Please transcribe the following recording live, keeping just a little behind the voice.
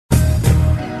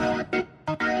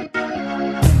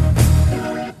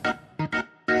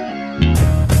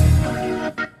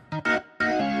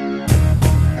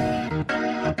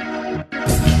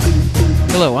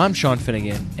Hello, I'm Sean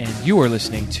Finnegan, and you are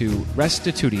listening to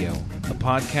Restitutio, a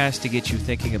podcast to get you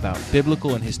thinking about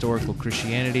biblical and historical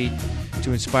Christianity,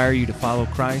 to inspire you to follow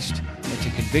Christ, and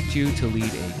to convict you to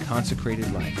lead a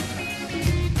consecrated life.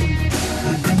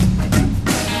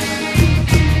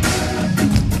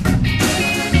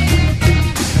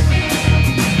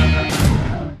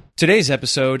 Today's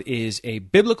episode is A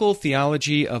Biblical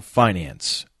Theology of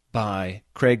Finance by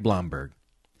Craig Blomberg.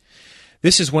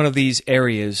 This is one of these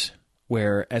areas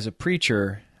where, as a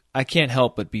preacher, I can't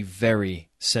help but be very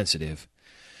sensitive.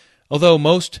 Although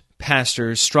most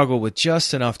pastors struggle with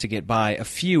just enough to get by, a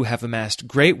few have amassed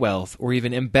great wealth or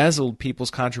even embezzled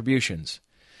people's contributions.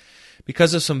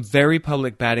 Because of some very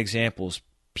public bad examples,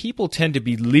 people tend to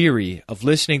be leery of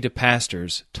listening to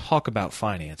pastors talk about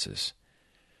finances,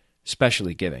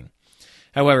 especially giving.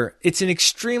 However, it's an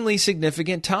extremely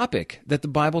significant topic that the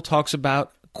Bible talks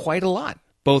about quite a lot,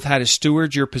 both how to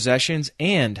steward your possessions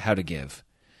and how to give.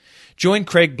 Join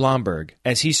Craig Blomberg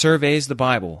as he surveys the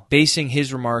Bible, basing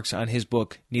his remarks on his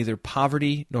book, Neither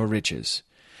Poverty Nor Riches.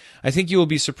 I think you will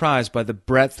be surprised by the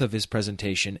breadth of his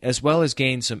presentation, as well as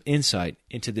gain some insight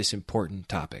into this important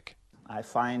topic. I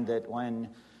find that when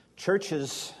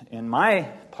churches in my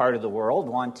part of the world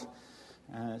want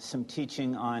some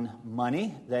teaching on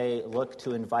money, they look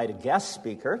to invite a guest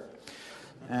speaker.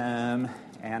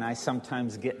 And I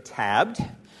sometimes get tabbed,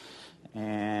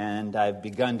 and I've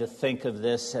begun to think of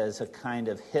this as a kind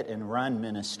of hit-and-run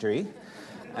ministry,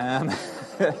 and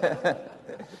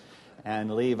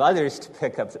leave others to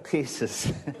pick up the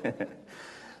pieces.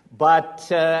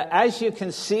 But as you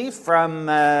can see from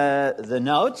the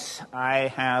notes, I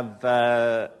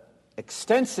have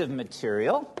extensive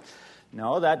material.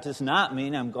 No, that does not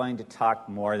mean I'm going to talk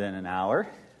more than an hour.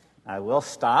 I will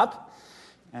stop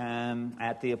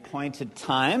at the appointed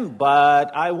time,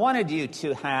 but I wanted you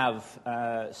to have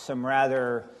some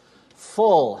rather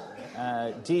full,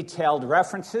 detailed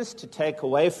references to take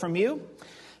away from you.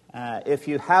 If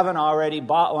you haven't already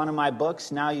bought one of my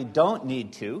books, now you don't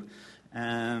need to,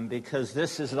 because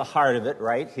this is the heart of it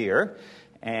right here.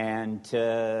 And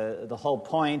the whole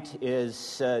point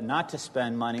is not to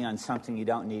spend money on something you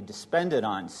don't need to spend it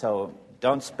on, so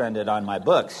don't spend it on my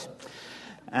books.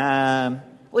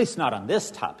 At least not on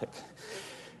this topic.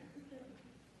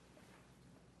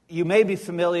 You may be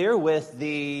familiar with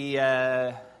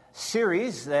the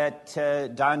series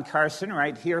that Don Carson,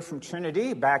 right here from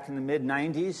Trinity, back in the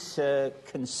mid-'90s,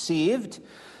 conceived,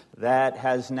 that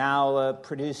has now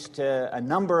produced a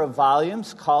number of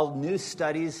volumes called New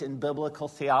Studies in Biblical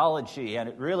Theology. And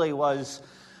it really was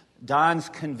Don's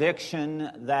conviction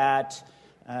that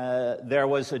there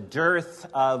was a dearth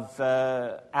of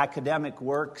academic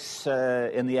works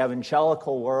in the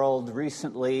evangelical world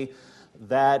recently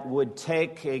that would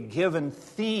take a given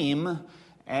theme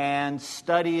and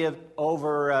study it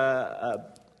over a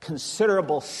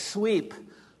considerable sweep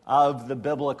of the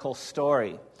biblical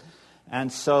story.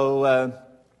 And so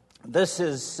this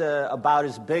is about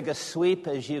as big a sweep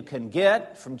as you can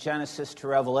get from Genesis to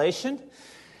Revelation.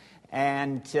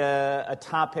 And a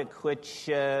topic which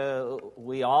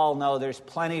we all know there's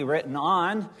plenty written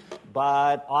on,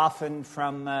 but often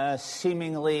from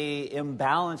seemingly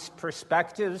imbalanced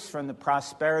perspectives, from the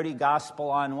prosperity gospel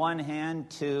on one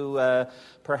hand to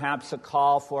perhaps a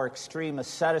call for extreme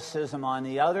asceticism on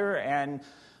the other. And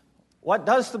what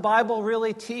does the Bible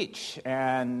really teach,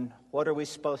 and what are we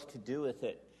supposed to do with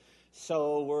it?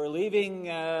 So we're leaving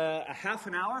a half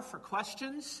an hour for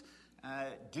questions.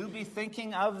 Do be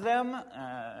thinking of them.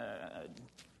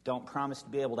 Don't promise to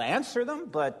be able to answer them,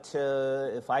 but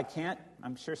if I can't,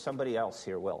 I'm sure somebody else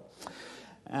here will.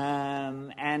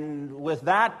 And with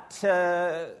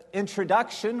that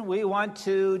introduction, we want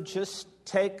to just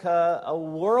take a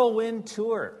whirlwind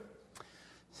tour.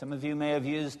 Some of you may have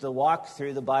used the walk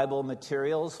through the Bible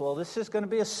materials. Well, this is going to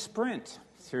be a sprint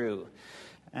through.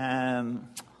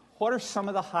 What are some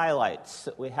of the highlights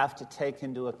that we have to take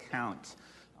into account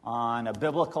on a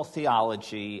biblical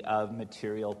theology of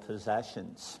material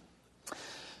possessions?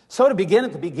 So to begin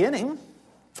at the beginning,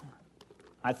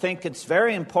 I think it's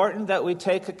very important that we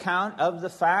take account of the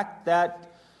fact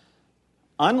that,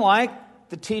 unlike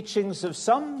the teachings of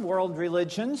some world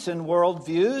religions and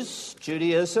worldviews,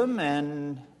 Judaism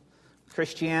and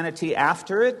Christianity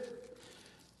after it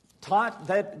taught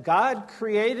that God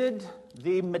created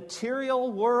the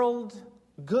material world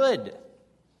good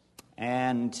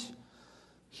and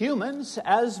humans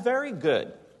as very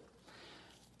good.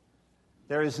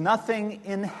 There is nothing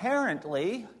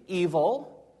inherently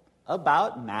evil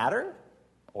about matter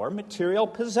or material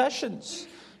possessions.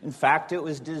 In fact, it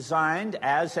was designed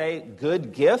as a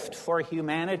good gift for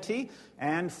humanity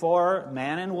and for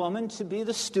man and woman to be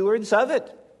the stewards of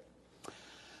it.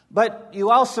 But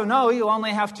you also know you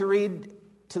only have to read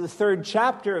to the 3rd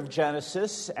chapter of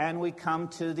Genesis, and we come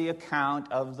to the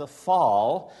account of the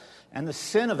fall and the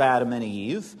sin of Adam and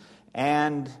Eve,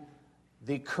 and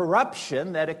the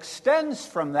corruption that extends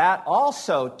from that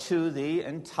also to the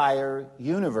entire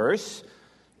universe,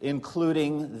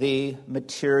 including the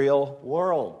material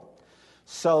world.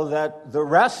 So that the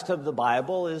rest of the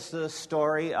Bible is the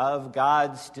story of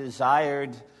God's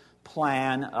desired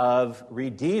plan of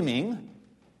redeeming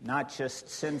not just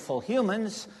sinful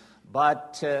humans,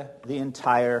 but the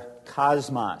entire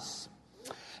cosmos.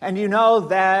 And you know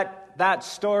that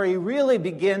story really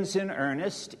begins in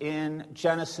earnest in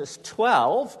Genesis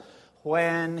 12,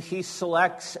 when he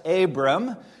selects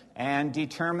Abram and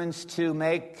determines to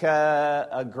make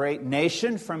a great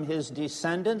nation from his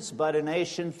descendants, but a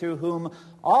nation through whom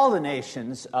all the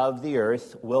nations of the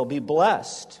earth will be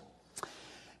blessed.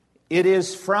 It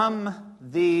is from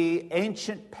the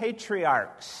ancient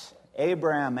patriarchs,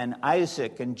 Abraham and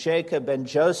Isaac and Jacob and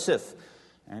Joseph,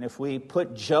 and if we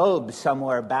put Job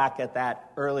somewhere back at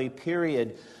that early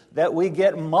period, that we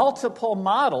get multiple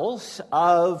models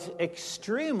of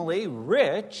extremely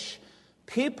rich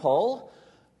people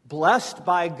blessed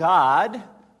by God,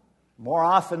 more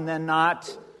often than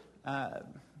not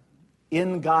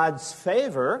in God's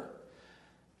favor.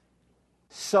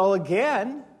 So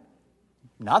again,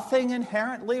 nothing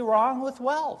inherently wrong with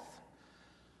wealth.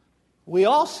 We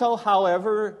also,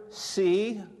 however,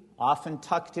 see, often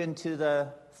tucked into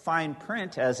the fine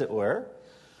print, as it were,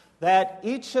 that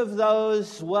each of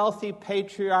those wealthy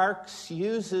patriarchs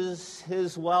uses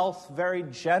his wealth very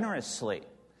generously,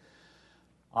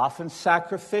 often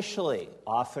sacrificially,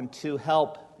 often to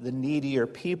help the needier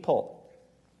people.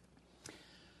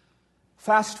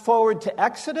 Fast forward to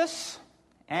Exodus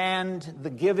and the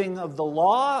giving of the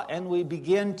law, and we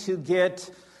begin to get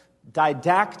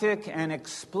didactic and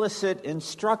explicit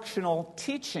instructional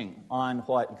teaching on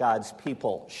what God's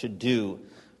people should do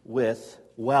with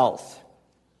wealth.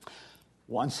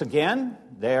 Once again,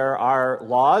 there are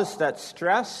laws that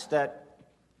stress that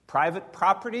private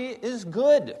property is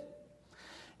good.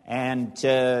 And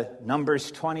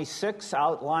Numbers 26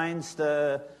 outlines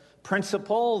the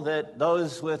principle that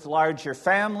those with larger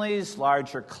families,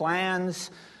 larger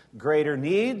clans, greater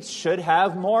needs should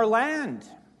have more land,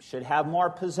 should have more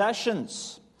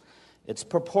possessions. It's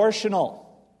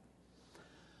proportional.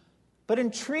 But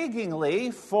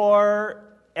intriguingly, for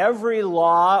every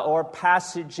law or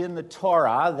passage in the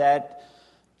Torah that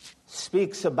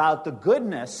speaks about the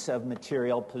goodness of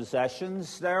material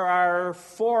possessions, there are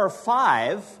 4 or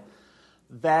 5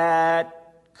 that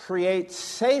create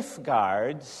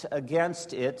safeguards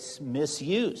against its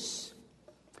misuse.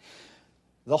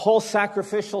 The whole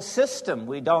sacrificial system,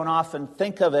 we don't often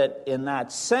think of it in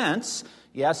that sense.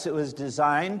 Yes, it was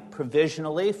designed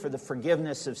provisionally for the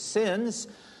forgiveness of sins,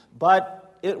 but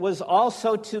it was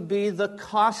also to be the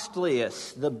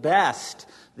costliest, the best,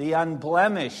 the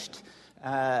unblemished.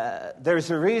 There's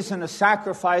a reason a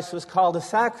sacrifice was called a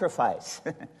sacrifice.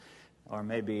 Or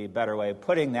maybe a better way of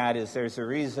putting that is there's a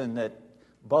reason that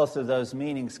both of those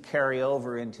meanings carry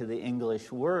over into the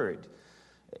English word.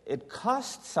 It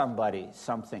cost somebody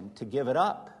something to give it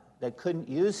up. They couldn't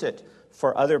use it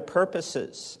for other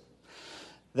purposes.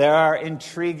 There are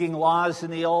intriguing laws in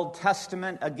the Old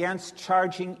Testament against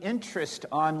charging interest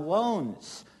on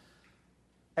loans,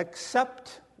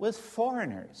 except with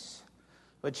foreigners,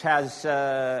 which has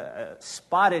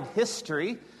spotted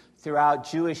history throughout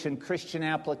Jewish and Christian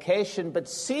application, but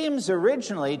seems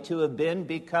originally to have been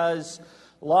because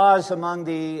loans among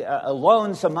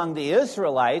the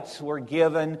Israelites were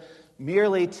given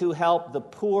merely to help the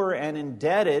poor and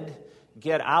indebted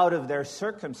get out of their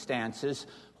circumstances,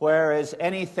 whereas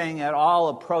anything at all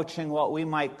approaching what we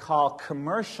might call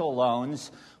commercial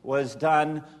loans was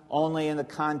done only in the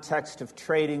context of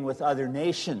trading with other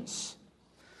nations,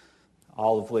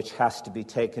 all of which has to be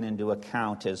taken into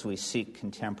account as we seek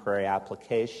contemporary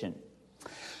application.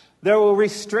 There were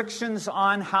restrictions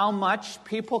on how much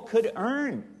people could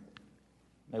earn.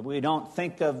 Maybe we don't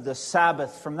think of the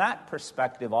Sabbath from that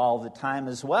perspective all the time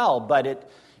as well, but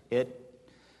it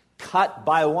cut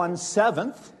by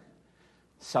 1/7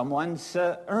 someone's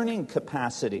earning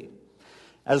capacity,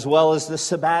 as well as the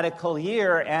sabbatical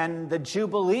year and the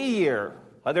Jubilee year.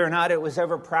 Whether or not it was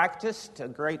ever practiced, a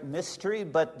great mystery,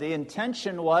 but the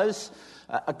intention was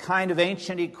a kind of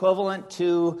ancient equivalent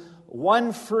to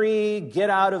one free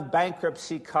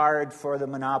get-out-of-bankruptcy card for the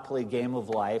Monopoly game of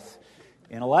life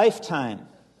in a lifetime.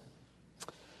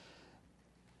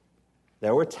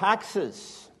 There were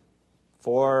taxes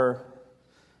For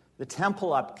the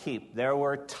temple upkeep, there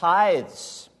were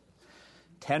tithes,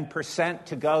 10%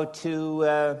 to go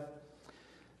to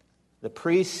the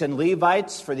priests and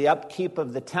Levites for the upkeep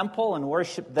of the temple and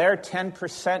worship there,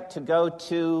 10% to go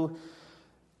to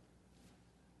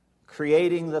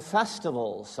creating the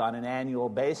festivals on an annual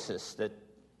basis that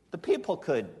the people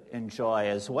could enjoy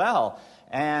as well,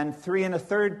 and 3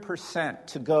 1/3%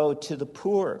 to go to the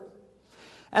poor.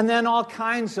 And then all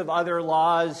kinds of other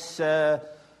laws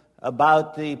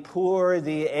about the poor,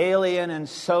 the alien and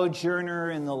sojourner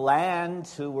in the land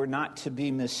who were not to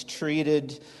be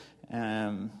mistreated,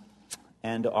 and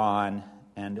on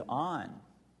and on.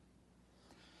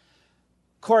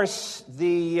 Of course,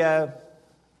 the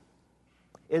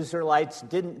Israelites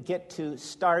didn't get to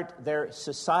start their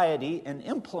society and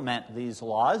implement these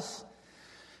laws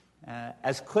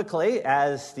as quickly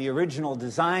as the original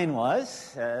design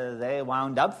was. They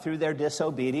wound up, through their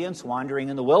disobedience, wandering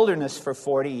in the wilderness for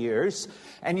 40 years.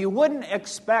 And you wouldn't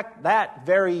expect that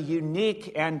very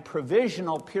unique and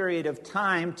provisional period of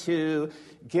time to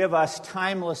give us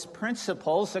timeless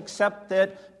principles, except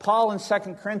that Paul in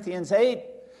 2 Corinthians 8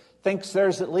 thinks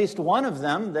there's at least one of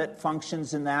them that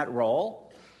functions in that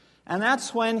role. And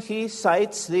that's when he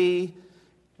cites the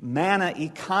manna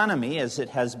economy, as it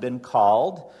has been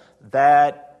called,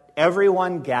 that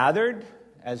everyone gathered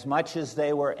as much as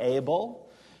they were able,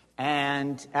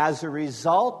 and as a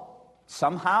result,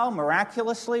 somehow,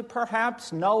 miraculously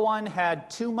perhaps, no one had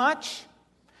too much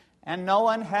and no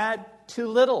one had too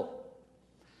little.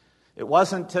 It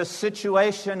wasn't a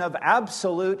situation of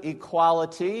absolute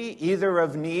equality, either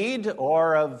of need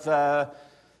or of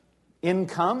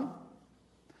income,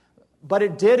 but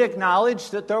it did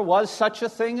acknowledge that there was such a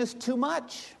thing as too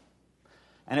much.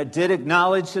 And it did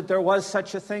acknowledge that there was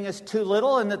such a thing as too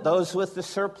little, and that those with the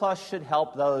surplus should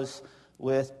help those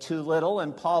with too little.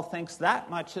 And Paul thinks that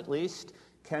much, at least,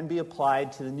 can be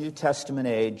applied to the New Testament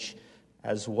age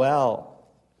as well.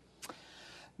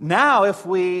 Now, if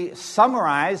we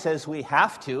summarize, as we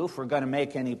have to, if we're going to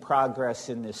make any progress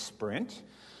in this sprint,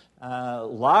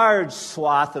 large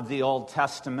swath of the Old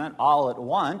Testament all at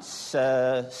once,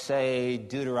 say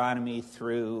Deuteronomy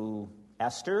through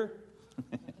Esther.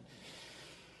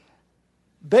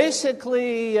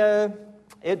 Basically,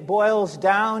 it boils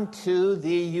down to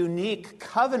the unique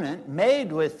covenant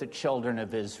made with the children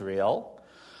of Israel,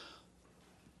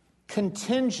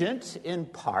 contingent in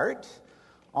part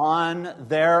on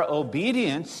their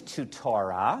obedience to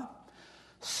Torah,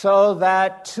 so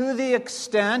that to the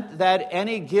extent that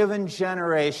any given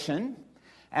generation,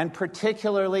 and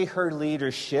particularly her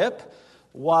leadership,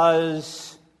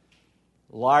 was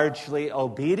largely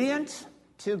obedient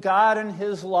to God and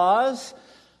His laws,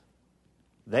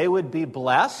 they would be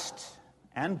blessed,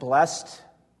 and blessed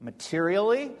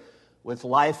materially, with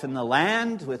life in the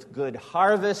land, with good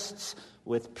harvests,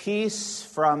 with peace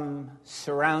from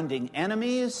surrounding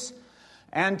enemies.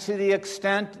 And to the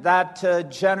extent that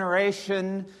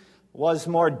generation was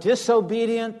more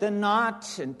disobedient than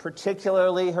not, and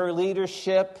particularly her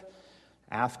leadership,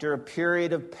 after a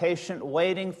period of patient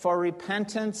waiting for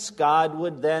repentance, God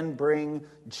would then bring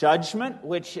judgment,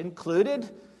 which included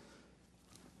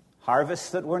harvests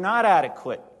that were not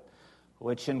adequate,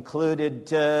 which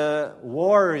included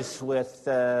wars with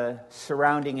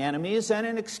surrounding enemies, and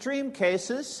in extreme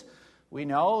cases, we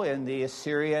know in the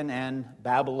Assyrian and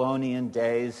Babylonian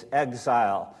days,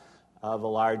 exile of a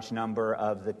large number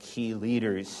of the key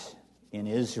leaders in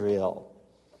Israel.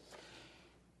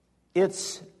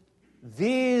 It's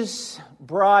these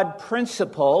broad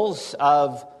principles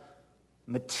of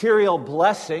material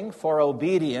blessing for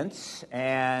obedience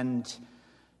and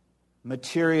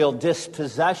material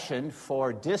dispossession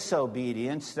for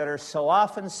disobedience that are so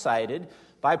often cited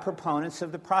by proponents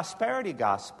of the prosperity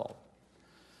gospel,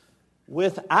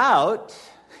 without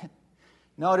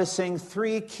noticing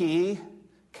three key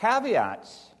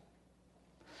caveats.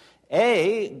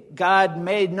 A, God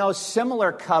made no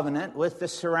similar covenant with the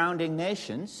surrounding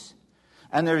nations,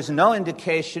 and there's no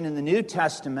indication in the New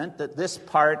Testament that this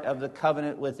part of the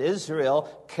covenant with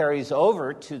Israel carries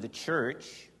over to the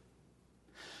church.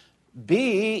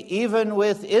 B, even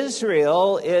with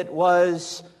Israel, it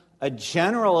was a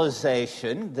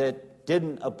generalization that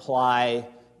didn't apply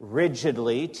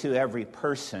rigidly to every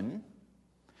person.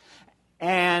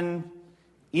 And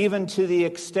even to the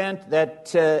extent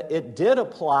that it did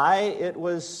apply, it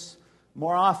was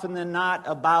more often than not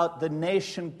about the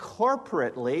nation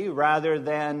corporately rather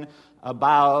than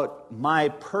about my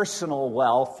personal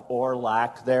wealth or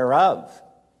lack thereof.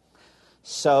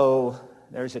 So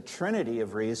there's a trinity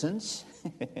of reasons,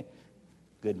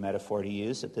 good metaphor to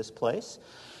use at this place,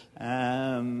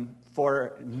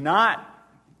 for not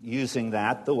using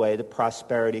that the way the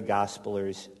prosperity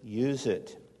gospelers use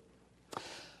it.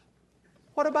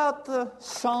 What about the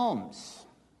Psalms,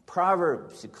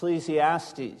 Proverbs,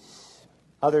 Ecclesiastes,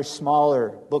 other smaller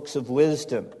books of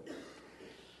wisdom?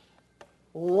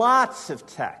 Lots of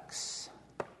texts.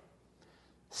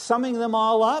 Summing them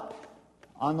all up,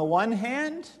 on the one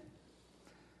hand,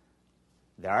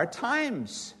 there are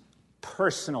times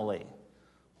personally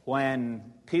when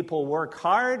people work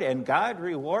hard and God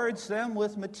rewards them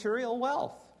with material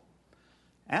wealth.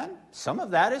 And some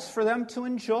of that is for them to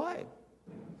enjoy.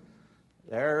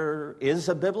 There is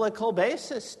a biblical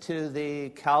basis to the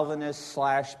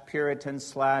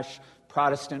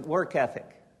Calvinist/Puritan/Protestant work ethic.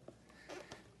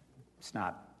 It's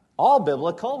not all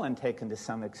biblical and taken to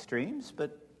some extremes,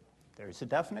 but there's a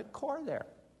definite core there.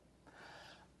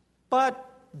 But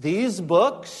these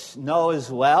books know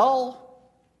as well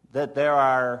that there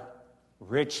are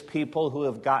rich people who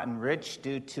have gotten rich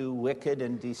due to wicked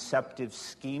and deceptive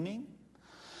scheming.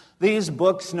 These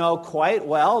books know quite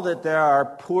well that there are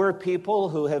poor people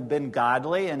who have been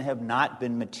godly and have not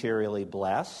been materially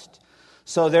blessed.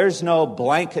 So there's no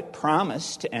blanket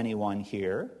promise to anyone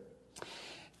here.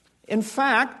 In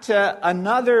fact,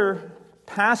 another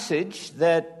passage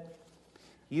that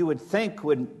you would think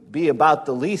would be about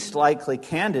the least likely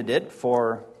candidate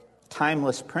for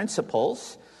timeless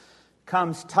principles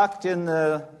comes tucked in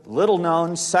the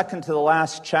little-known second to the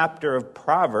last chapter of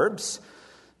Proverbs,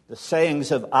 the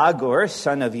sayings of Agur,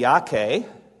 son of Yake,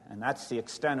 and that's the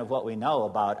extent of what we know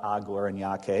about Agur and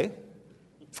Yake.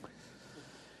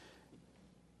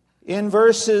 In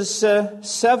verses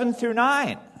 7 through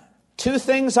 9, 2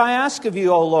 things I ask of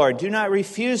you, O Lord. Do not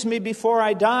refuse me before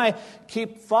I die.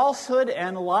 Keep falsehood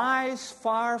and lies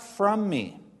far from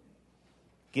me.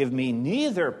 Give me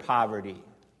neither poverty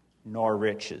nor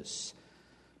riches,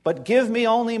 but give me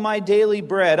only my daily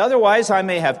bread. Otherwise I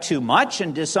may have too much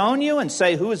and disown you and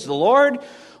say, who is the Lord?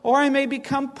 Or I may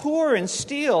become poor and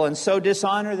steal and so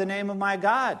dishonor the name of my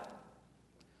God.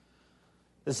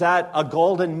 Is that a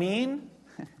golden mean?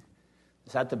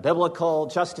 Is that the biblical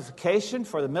justification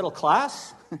for the middle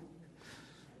class?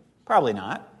 Probably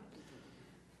not.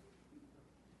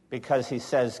 Because he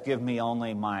says, give me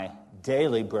only my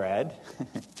daily bread.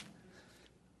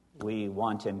 We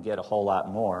want him to get a whole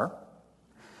lot more.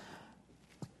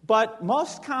 But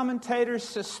most commentators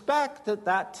suspect that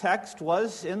that text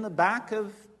was in the back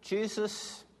of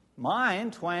Jesus'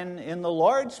 mind when in the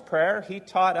Lord's Prayer he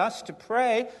taught us to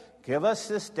pray, give us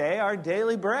this day our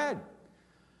daily bread.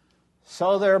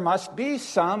 So there must be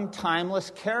some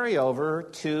timeless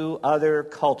carryover to other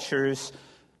cultures,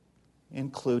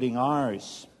 including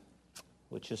ours,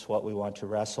 which is what we want to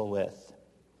wrestle with.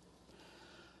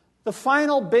 The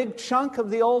final big chunk of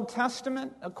the Old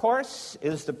Testament, of course,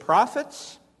 is the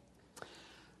prophets.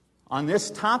 On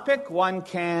this topic, one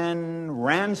can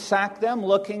ransack them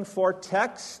looking for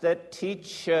texts that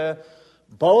teach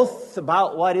both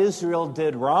about what Israel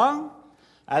did wrong,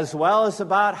 as well as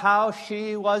about how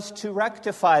she was to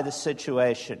rectify the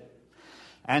situation.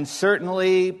 And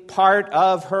certainly part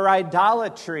of her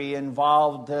idolatry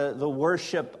involved the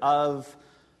worship of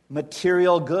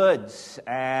material goods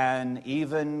and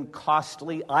even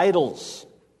costly idols.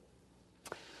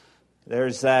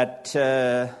 There's that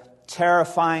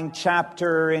terrifying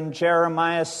chapter in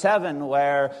Jeremiah 7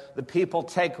 where the people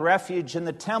take refuge in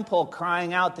the temple,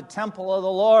 crying out, the temple of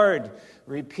the Lord,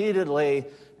 repeatedly.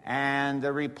 And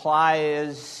the reply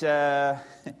is, in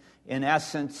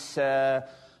essence,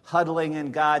 huddling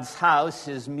in God's house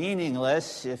is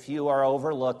meaningless if you are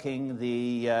overlooking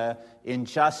the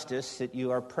injustice that you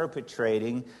are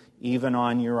perpetrating even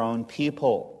on your own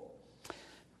people.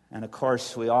 And of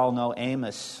course, we all know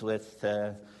Amos with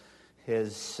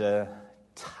his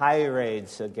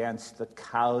tirades against the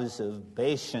cows of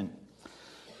Bashan.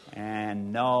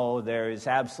 And no, there is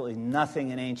absolutely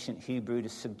nothing in ancient Hebrew to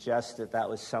suggest that that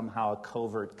was somehow a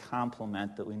covert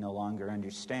compliment that we no longer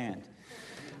understand.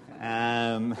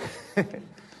 And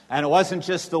it wasn't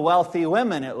just the wealthy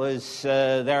women, it was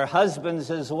their husbands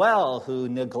as well who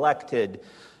neglected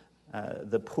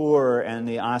the poor and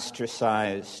the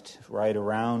ostracized right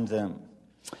around them.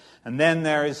 And then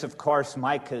there is, of course,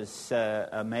 Micah's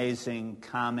amazing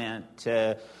comment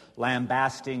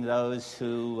lambasting those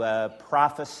who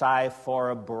prophesy for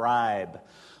a bribe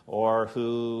or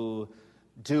who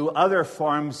do other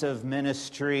forms of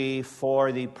ministry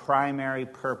for the primary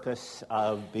purpose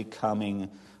of becoming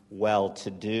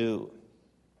well-to-do.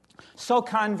 So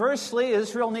conversely,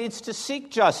 Israel needs to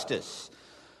seek justice,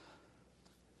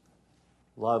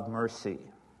 love mercy,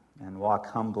 and walk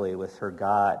humbly with her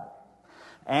God,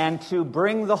 and to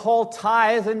bring the whole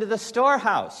tithe into the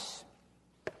storehouse.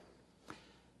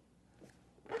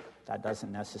 That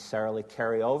doesn't necessarily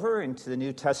carry over into the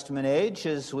New Testament age,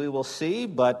 as we will see,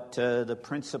 but the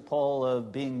principle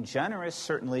of being generous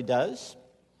certainly does.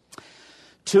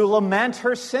 To lament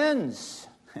her sins.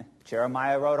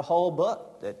 Jeremiah wrote a whole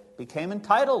book that became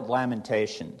entitled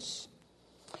Lamentations.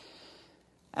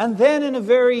 And then in a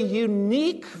very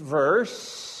unique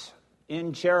verse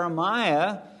in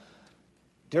Jeremiah,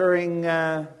 during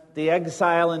the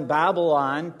exile in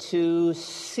Babylon, to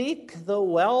seek the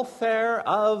welfare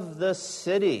of the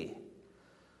city,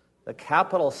 the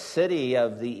capital city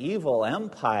of the evil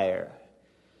empire.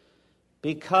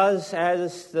 Because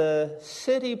as the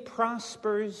city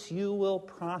prospers, you will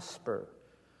prosper.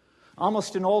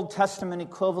 Almost an Old Testament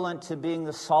equivalent to being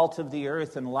the salt of the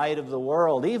earth and light of the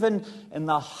world, even in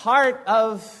the heart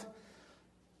of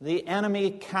the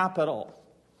enemy capital.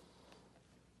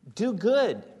 Do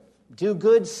good. Do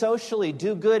good socially.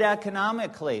 Do good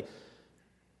economically.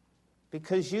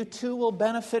 Because you too will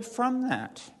benefit from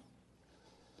that.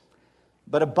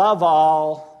 But above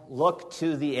all, look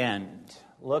to the end.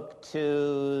 Look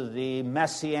to the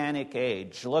Messianic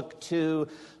age. Look to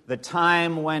the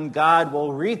time when God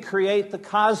will recreate the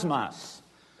cosmos.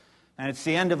 And it's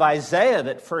the end of Isaiah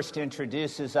that first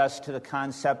introduces us to the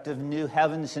concept of new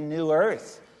heavens and new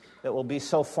earth that will be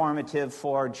so formative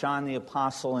for John the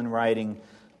Apostle in writing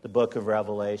the book of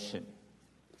Revelation.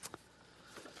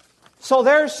 So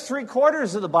there's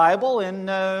 3/4 of the Bible in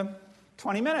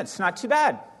 20 minutes. Not too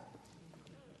bad.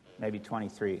 Maybe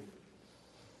 23.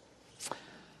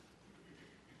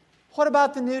 What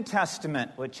about the New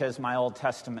Testament, which, as my Old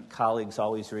Testament colleagues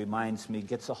always reminds me,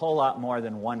 gets a whole lot more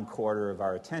than 1/4 of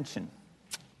our attention?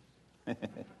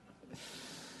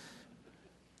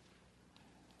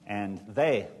 And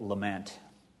they lament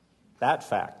that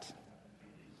fact.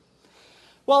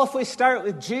 Well, if we start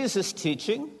with Jesus'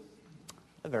 teaching,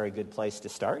 a very good place to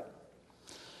start.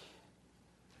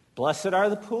 Blessed are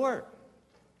the poor.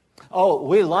 Oh,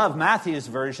 we love Matthew's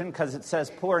version because it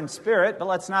says poor in spirit, but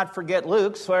let's not forget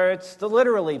Luke's where it's the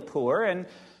literally poor. And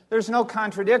there's no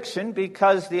contradiction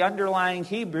because the underlying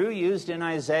Hebrew used in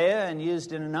Isaiah and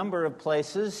used in a number of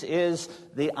places is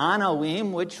the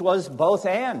anawim, which was both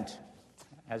and,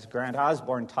 as Grant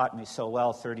Osborne taught me so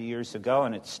well 30 years ago,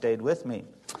 and it stayed with me.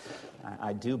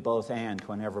 I do both and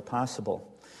whenever possible.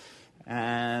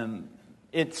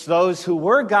 It's those who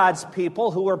were God's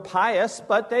people, who were pious,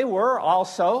 but they were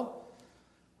also,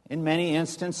 in many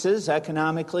instances,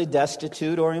 economically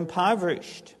destitute or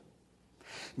impoverished.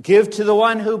 Give to the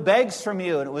one who begs from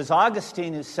you. And it was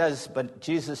Augustine who says, but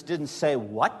Jesus didn't say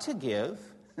what to give.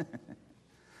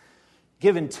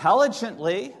 Give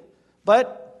intelligently,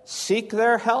 but seek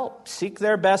their help, seek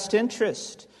their best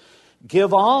interest.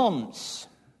 Give alms,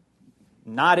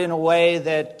 not in a way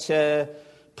that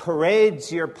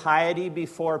parades your piety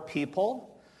before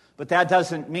people, but that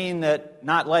doesn't mean that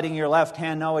not letting your left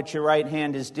hand know what your right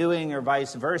hand is doing or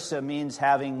vice versa means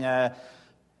having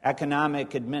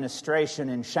economic administration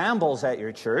in shambles at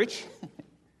your church.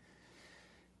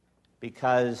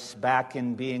 Because back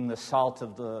in being the salt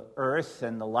of the earth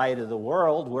and the light of the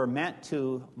world, we're meant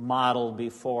to model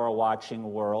before a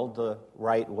watching world the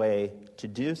right way to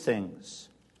do things.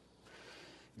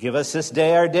 Give us this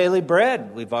day our daily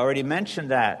bread. We've already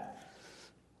mentioned that.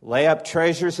 Lay up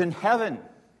treasures in heaven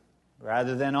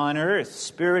rather than on earth,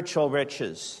 spiritual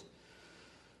riches.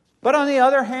 But on the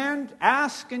other hand,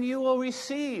 ask and you will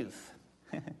receive.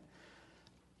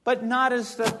 But not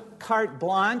as the carte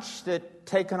blanche that,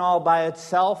 taken all by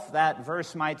itself, that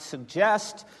verse might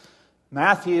suggest.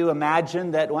 Matthew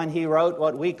imagined that when he wrote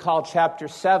what we call chapter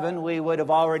 7, we would have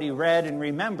already read and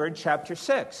remembered chapter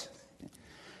 6.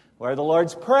 Where the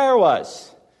Lord's Prayer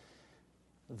was,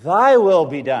 thy will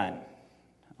be done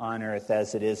on earth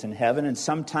as it is in heaven. And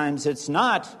sometimes it's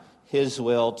not his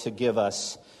will to give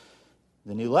us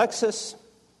the new Lexus,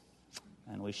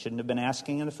 and we shouldn't have been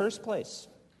asking in the first place.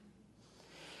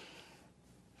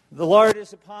 The Lord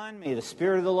is upon me, the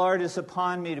Spirit of the Lord is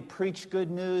upon me to preach good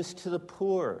news to the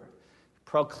poor,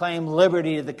 proclaim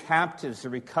liberty to the captives, the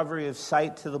recovery of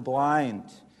sight to the blind,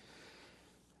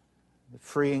 the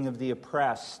freeing of the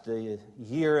oppressed, the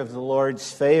year of the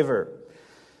Lord's favor.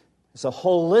 There's a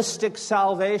holistic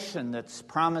salvation that's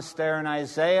promised there in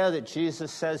Isaiah that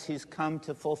Jesus says he's come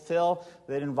to fulfill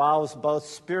that involves both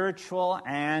spiritual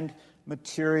and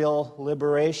material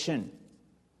liberation.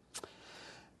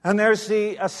 And there's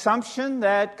the assumption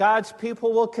that God's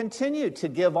people will continue to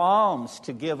give alms,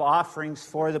 to give offerings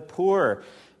for the poor.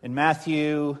 In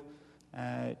Matthew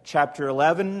chapter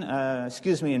 11,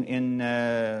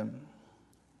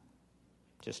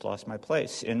 just lost my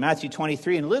place. In Matthew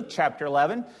 23 and Luke chapter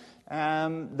 11,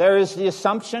 there is the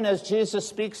assumption as Jesus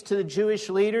speaks to the Jewish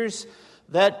leaders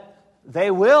that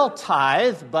They will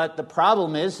tithe, but the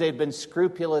problem is they've been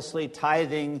scrupulously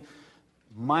tithing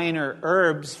minor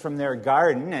herbs from their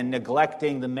garden and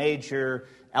neglecting the major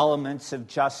elements of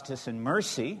justice and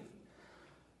mercy.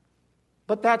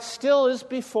 But that still is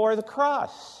before the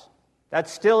cross. That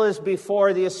still is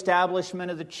before the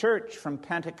establishment of the church from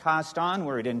Pentecost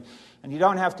onward. And you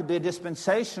don't have to be a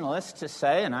dispensationalist to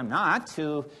say, and I'm not,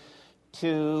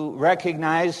 to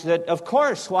recognize that, of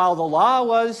course, while the law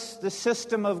was the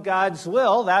system of God's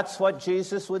will, that's what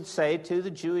Jesus would say to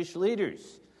the Jewish leaders.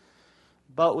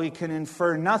 But we can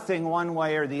infer nothing one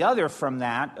way or the other from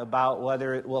that about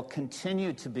whether it will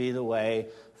continue to be the way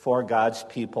for God's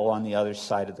people on the other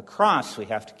side of the cross. We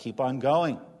have to keep on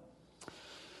going.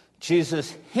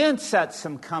 Jesus hints at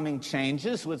some coming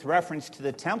changes with reference to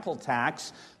the temple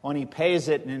tax when he pays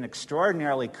it in an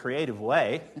extraordinarily creative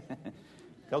way.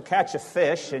 Go catch a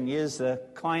fish and use the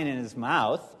coin in his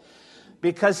mouth.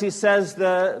 Because he says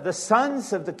the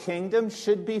sons of the kingdom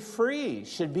should be free,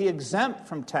 should be exempt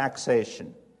from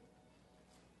taxation.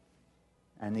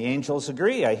 And the angels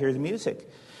agree. I hear the music.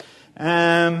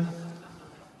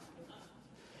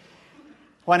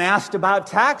 When asked about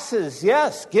taxes,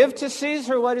 yes, give to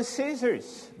Caesar what is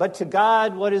Caesar's, but to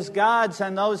God what is God's,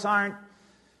 and those aren't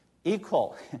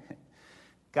equal.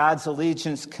 God's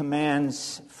allegiance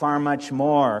commands far much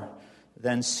more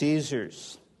than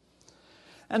Caesar's.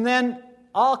 And then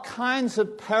all kinds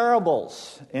of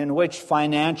parables in which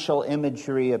financial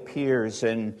imagery appears,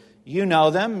 and you know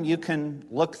them. You can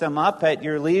look them up at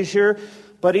your leisure.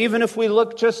 But even if we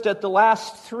look just at the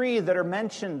last three that are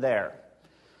mentioned there,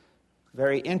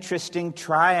 very interesting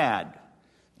triad.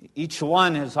 Each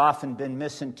one has often been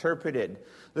misinterpreted.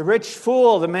 The rich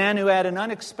fool, the man who had an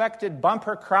unexpected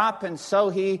bumper crop, and so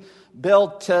he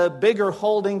built bigger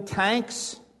holding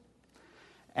tanks.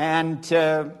 And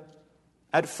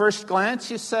at first glance,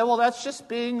 you say, well, that's just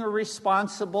being a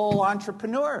responsible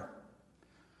entrepreneur.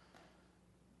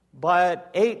 But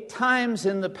 8 times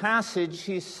in the passage,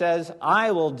 he says,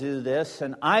 I will do this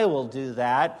and I will do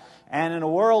that. And in a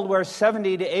world where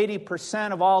 70 to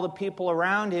 80% of all the people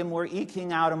around him were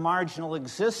eking out a marginal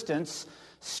existence,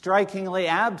 strikingly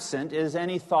absent is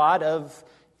any thought of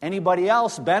anybody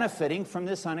else benefiting from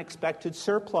this unexpected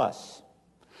surplus.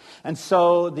 And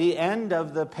so the end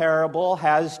of the parable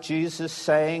has Jesus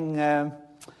saying,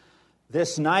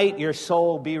 this night your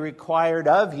soul will be required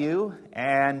of you,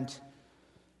 and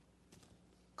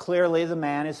clearly the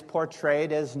man is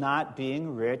portrayed as not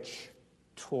being rich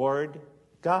toward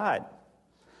God.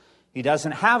 He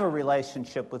doesn't have a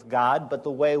relationship with God, but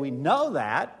the way we know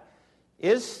that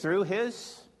is through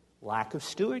his lack of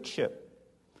stewardship.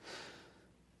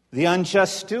 The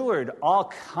unjust steward,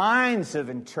 all kinds of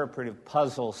interpretive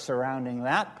puzzles surrounding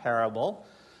that parable.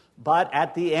 But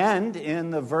at the end,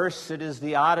 in the verse that is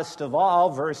the oddest of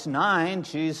all, verse 9,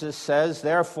 Jesus says,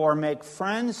 therefore make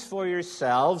friends for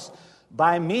yourselves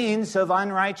by means of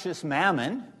unrighteous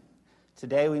mammon.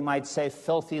 Today we might say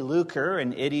filthy lucre,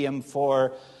 an idiom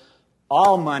for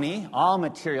all money, all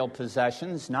material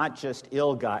possessions, not just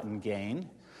ill-gotten gain,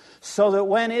 so that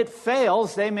when it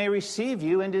fails, they may receive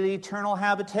you into the eternal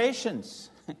habitations.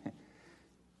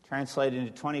 Translated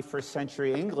into 21st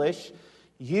century English,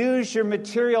 use your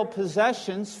material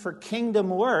possessions for kingdom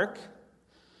work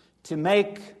to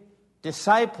make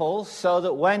disciples so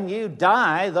that when you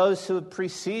die, those who have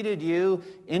preceded you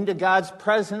into God's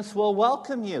presence will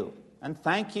welcome you and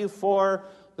thank you for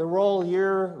the role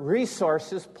your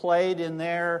resources played in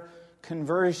their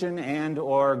conversion and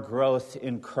or growth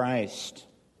in Christ.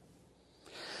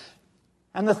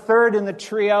 And the third in the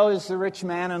trio is the rich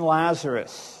man and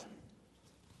Lazarus.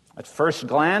 At first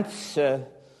glance,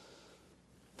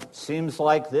 seems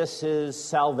like this is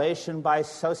salvation by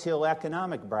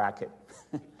socioeconomic bracket.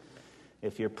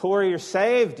 If you're poor, you're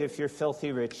saved. If you're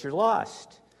filthy rich, you're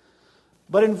lost.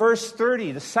 But in verse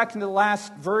 30, the second to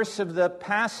last verse of the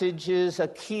passage is a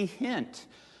key hint.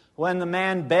 When the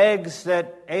man begs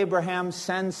that Abraham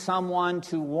send someone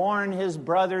to warn his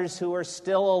brothers who are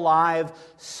still alive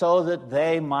so that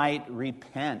they might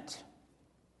repent.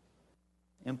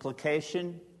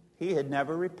 Implication, he had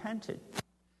never repented.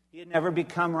 He had never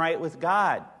become right with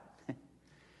God.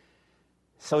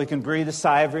 So we can breathe a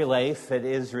sigh of relief. It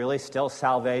is really still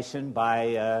salvation by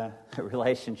a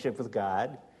relationship with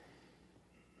God.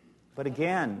 But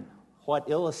again, what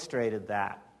illustrated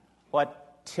that?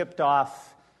 What tipped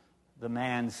off the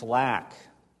man's lack?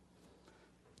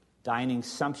 Dining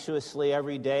sumptuously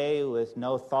every day with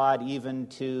no thought even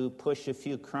to push a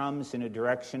few crumbs in a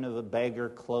direction of a beggar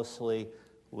closely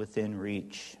within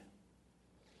reach.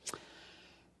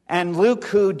 And Luke,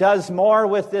 who does more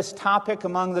with this topic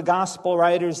among the gospel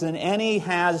writers than any,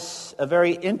 has a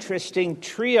very interesting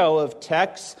trio of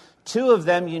texts, two of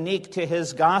them unique to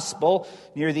his gospel,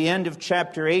 near the end of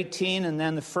chapter 18 and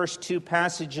then the first two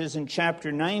passages in chapter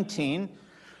 19,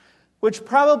 which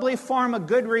probably form a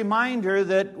good reminder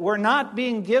that we're not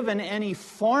being given any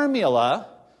formula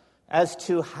as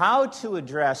to how to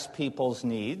address people's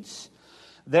needs.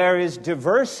 There is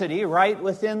diversity right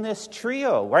within this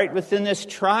trio, right within this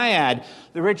triad.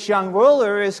 The rich young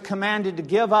ruler is commanded to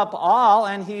give up all,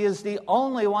 and he is the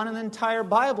only one in the entire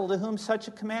Bible to whom such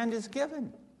a command is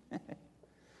given.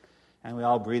 And we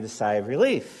all breathe a sigh of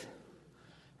relief.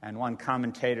 And one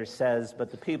commentator says,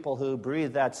 but the people who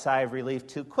breathe that sigh of relief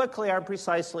too quickly are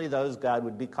precisely those God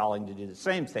would be calling to do the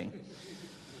same thing.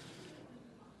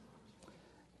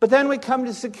 But then we come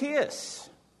to Zacchaeus,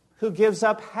 who gives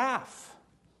up half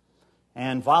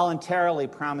and voluntarily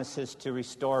promises to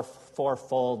restore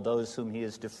fourfold those whom he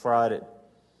has defrauded.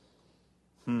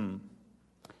 Well,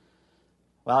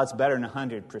 it's better than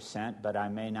 100%, but I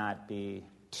may not be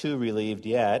too relieved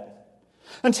yet,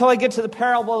 until I get to the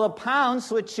parable of the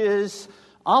pounds, which is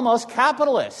almost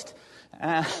capitalist.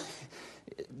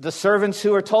 The servants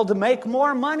who are told to make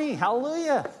more money,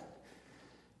 hallelujah.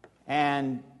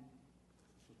 And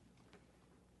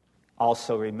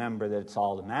also remember that it's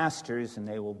all the masters, and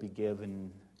they will be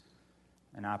given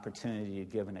an opportunity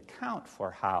to give an account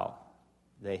for how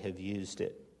they have used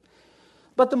it.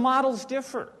 But the models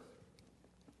differ.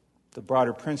 The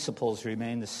broader principles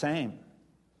remain the same.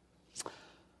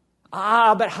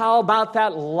 But how about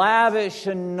that lavish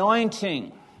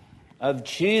anointing of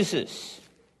Jesus?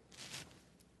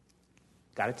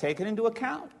 Got to take it into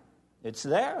account. It's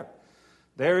there.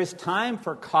 There is time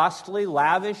for costly,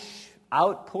 lavish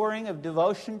outpouring of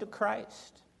devotion to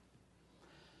Christ.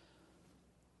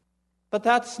 But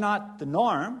that's not the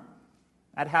norm.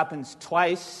 That happens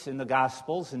twice in the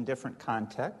Gospels in different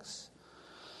contexts.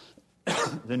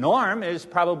 The norm is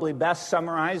probably best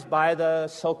summarized by the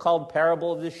so-called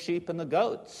parable of the sheep and the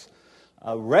goats,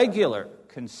 a regular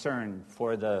concern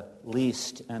for the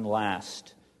least and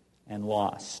last and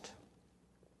lost.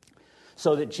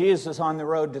 So that Jesus on the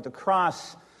road to the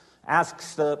cross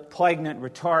asks the poignant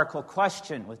rhetorical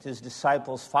question with his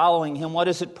disciples following him, what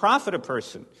does it profit a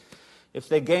person if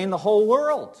they gain the whole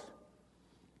world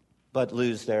but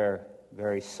lose their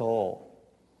very soul?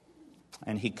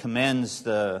 And he commends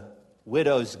the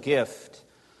widow's gift,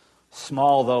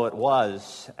 small though it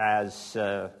was, as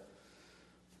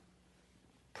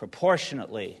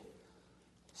proportionately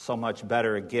so much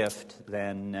better a gift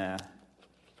than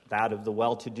that of the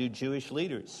well-to-do Jewish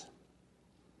leaders.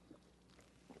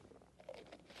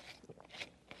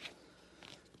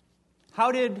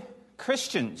 How did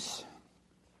Christians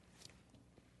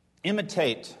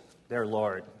imitate their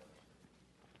Lord?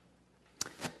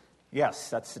 Yes,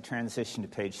 that's the transition to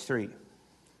page 3.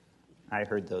 I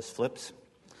heard those flips.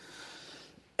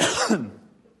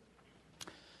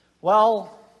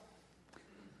 Well,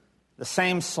 the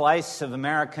same slice of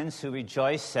Americans who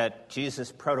rejoice at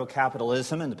Jesus'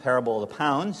 proto-capitalism in the parable of the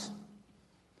pounds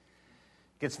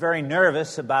gets very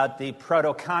nervous about the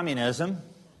proto-communism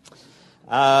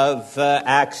of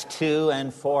Acts 2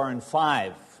 and 4 and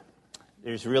 5.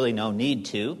 There's really no need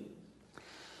to.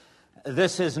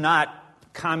 This is not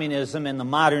communism in the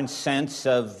modern sense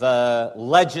of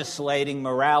legislating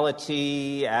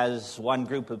morality as one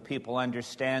group of people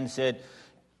understands it,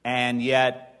 and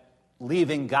yet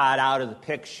leaving God out of the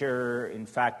picture, in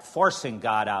fact, forcing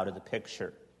God out of the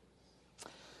picture.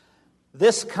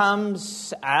 This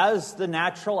comes as the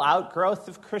natural outgrowth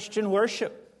of Christian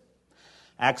worship.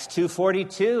 Acts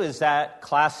 2:42 is that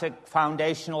classic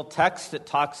foundational text that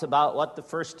talks about what the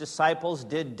first disciples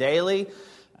did daily,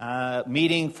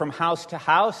 meeting from house to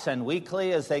house and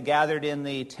weekly as they gathered in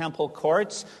the temple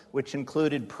courts, which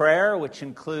included prayer, which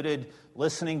included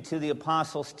listening to the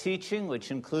apostles' teaching, which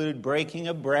included breaking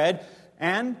of bread,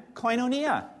 and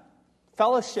koinonia,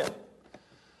 fellowship.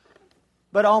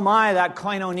 But oh my, that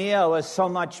koinonia was so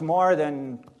much more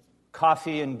than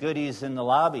coffee and goodies in the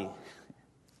lobby,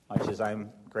 much as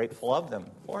I'm grateful of them,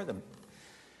 for them.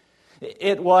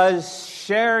 It was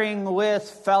sharing with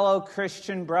fellow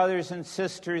Christian brothers and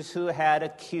sisters who had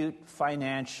acute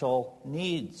financial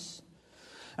needs.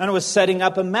 And it was setting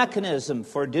up a mechanism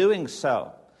for doing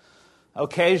so.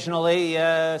 Occasionally,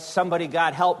 somebody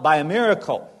got help by a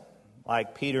miracle,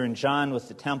 like Peter and John with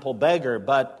the temple beggar.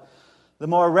 But the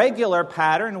more regular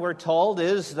pattern, we're told,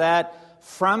 is that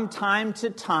from time to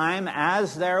time,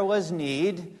 as there was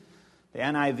need, the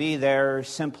NIV there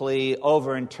simply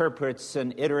overinterprets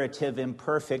an iterative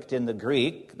imperfect in the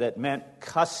Greek that meant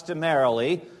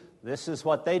customarily, this is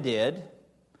what they did.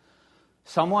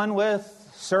 Someone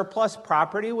with surplus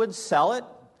property would sell it.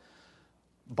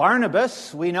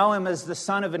 Barnabas, we know him as the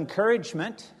son of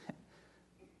encouragement.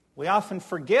 We often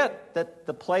forget that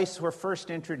the place we're first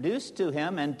introduced to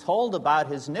him and told about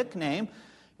his nickname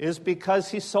is because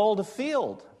he sold a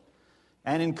field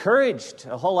and encouraged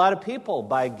a whole lot of people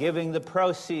by giving the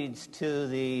proceeds to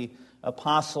the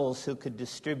apostles who could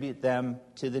distribute them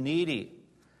to the needy.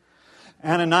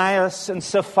 Ananias and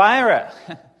Sapphira,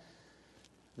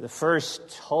 the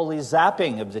first holy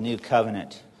zapping of the New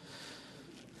Covenant.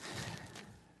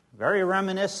 Very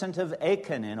reminiscent of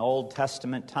Achan in Old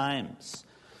Testament times.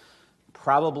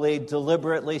 Probably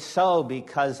deliberately so,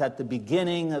 because at the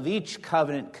beginning of each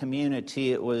covenant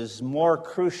community, it was more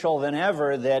crucial than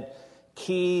ever that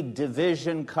key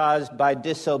division caused by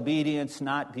disobedience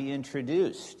not be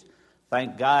introduced.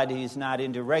 Thank God he's not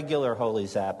into regular holy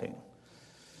zapping.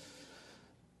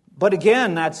 But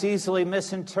again, that's easily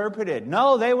misinterpreted.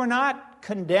 No, they were not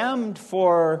condemned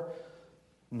for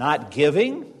not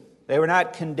giving. They were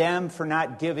not condemned for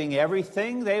not giving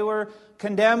everything. They were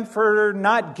condemned for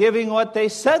not giving what they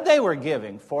said they were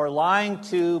giving, for lying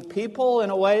to people in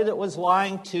a way that was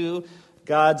lying to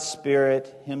God's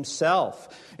Spirit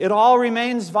Himself. It all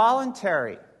remains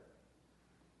voluntary.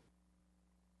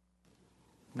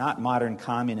 Not modern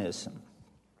communism.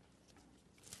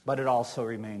 But it also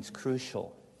remains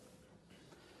crucial.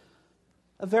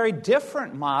 A very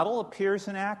different model appears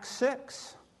in Acts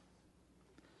 6.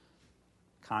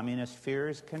 Communist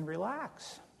fears can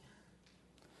relax.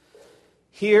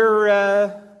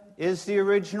 Here is the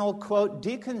original, quote,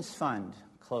 deacons fund,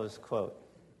 close quote.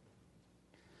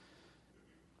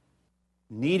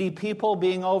 Needy people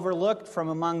being overlooked from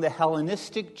among the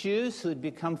Hellenistic Jews who had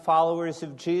become followers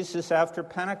of Jesus after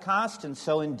Pentecost, and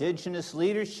so indigenous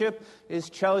leadership is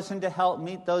chosen to help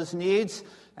meet those needs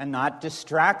and not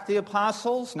distract the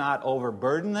apostles, not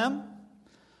overburden them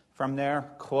from their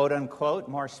quote-unquote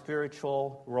more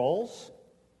spiritual roles.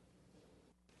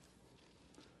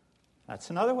 That's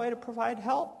another way to provide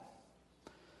help.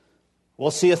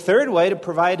 We'll see a third way to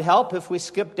provide help if we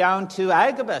skip down to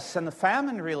Agabus and the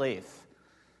famine relief.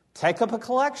 Take up a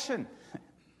collection.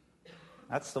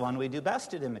 That's the one we do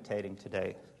best at imitating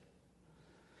today.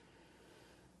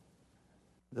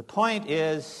 The point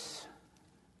is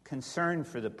concern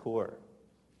for the poor.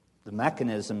 The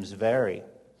mechanisms vary.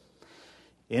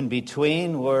 In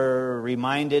between, we're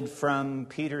reminded from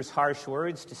Peter's harsh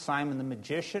words to Simon the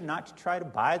magician not to try to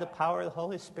buy the power of the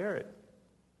Holy Spirit.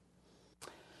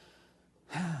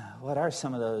 What are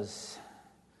some of those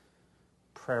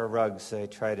prayer rugs they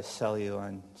try to sell you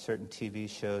on certain TV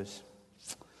shows?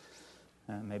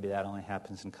 Maybe that only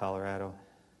happens in Colorado.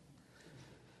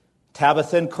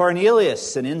 Tabitha and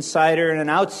Cornelius, an insider and an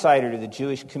outsider to the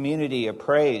Jewish community, are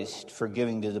praised for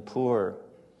giving to the poor.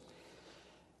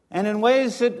 And in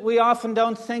ways that we often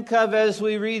don't think of as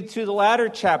we read through the latter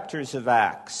chapters of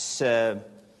Acts.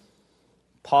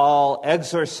 Paul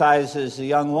exorcises a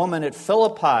young woman at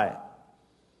Philippi.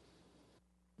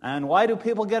 And why do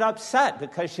people get upset?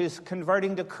 Because she's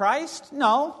converting to Christ?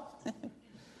 No.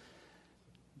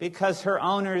 Because her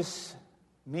owner's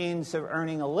means of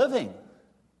earning a living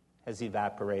has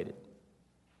evaporated.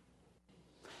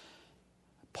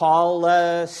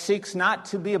 Paul seeks not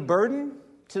to be a burden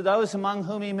to those among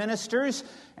whom he ministers,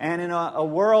 and in a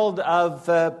world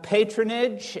of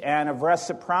patronage and of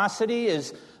reciprocity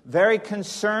is very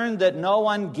concerned that no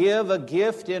one give a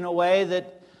gift in a way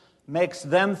that makes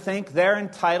them think they're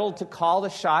entitled to call the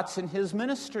shots in his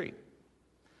ministry.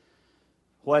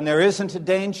 When there isn't a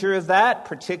danger of that,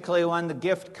 particularly when the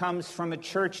gift comes from a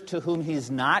church to whom he's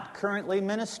not currently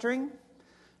ministering,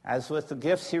 as with the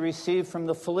gifts he received from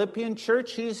the Philippian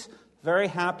church, he's very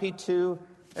happy to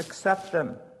accept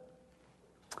them.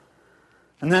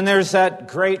 And then there's that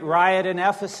great riot in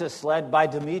Ephesus led by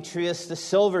Demetrius the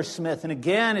silversmith. And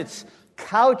again, it's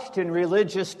couched in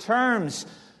religious terms.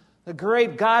 The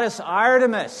great goddess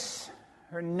Artemis,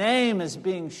 her name is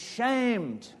being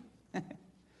shamed.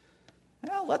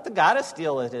 Well, let the goddess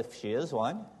deal with it if she is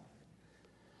one.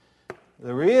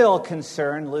 The real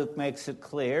concern, Luke makes it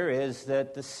clear, is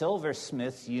that the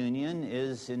silversmith union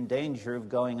is in danger of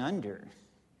going under.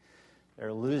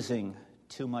 They're losing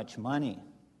too much money.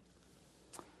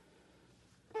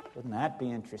 Wouldn't that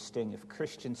be interesting if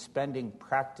Christian spending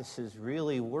practices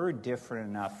really were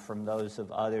different enough from those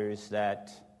of others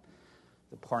that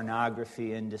the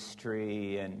pornography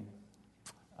industry and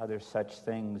other such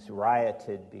things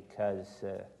rioted because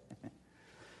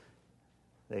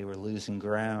they were losing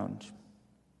ground?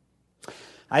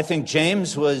 I think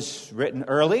James was written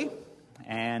early,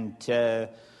 and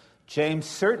James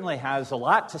certainly has a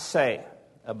lot to say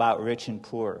about rich and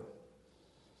poor.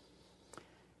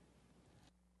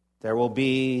 There will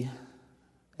be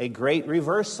a great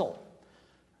reversal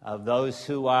of those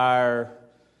who are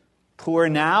poor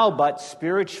now but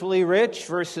spiritually rich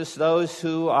versus those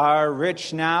who are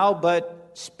rich now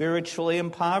but spiritually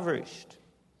impoverished.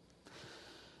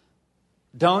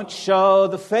 Don't show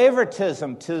the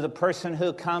favoritism to the person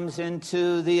who comes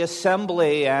into the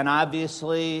assembly and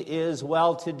obviously is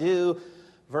well-to-do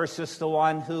versus the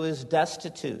one who is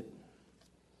destitute.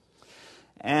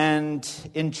 And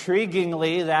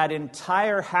intriguingly, that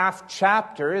entire half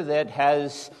chapter that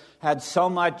has had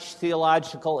so much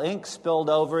theological ink spilled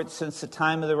over it since the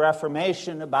time of the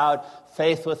Reformation about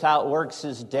faith without works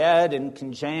is dead and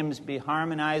can James be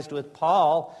harmonized with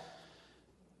Paul,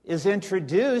 is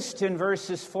introduced in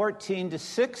verses 14 to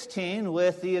 16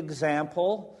 with the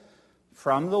example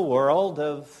from the world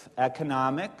of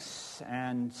economics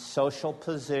and social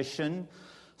position.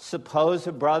 Suppose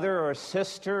a brother or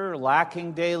sister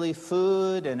lacking daily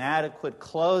food and adequate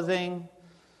clothing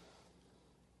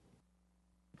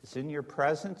is in your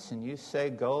presence and you say,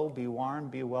 "Go, be warm,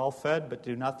 be well fed," but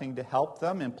do nothing to help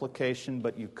them. Implication,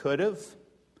 but you could have.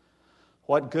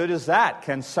 What good is that?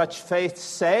 Can such faith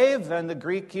save? And the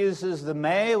Greek uses the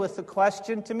may with the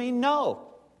question to mean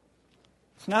no.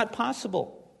 It's not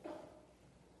possible.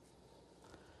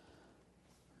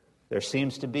 There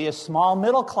seems to be a small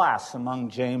middle class among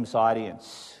James'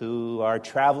 audience who are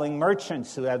traveling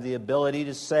merchants who have the ability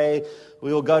to say,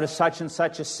 "We will go to such and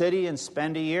such a city and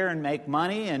spend a year and make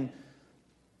money." And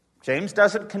James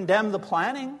doesn't condemn the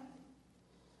planning,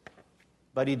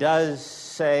 but he does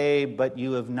say, "But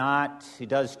you have not," he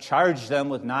does charge them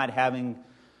with not having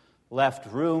left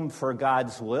room for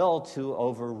God's will to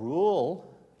overrule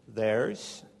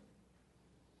theirs.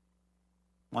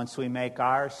 Once we make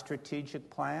our strategic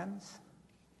plans,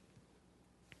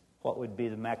 what would be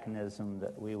the mechanism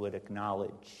that we would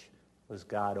acknowledge was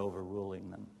God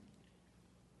overruling them?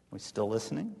 We still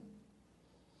listening?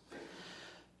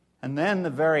 And then the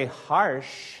very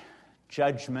harsh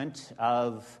judgment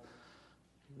of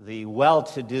the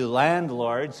well-to-do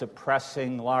landlords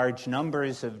oppressing large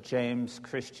numbers of James'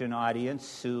 Christian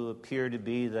audience who appear to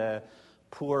be the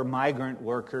poor migrant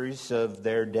workers of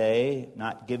their day,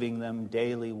 not giving them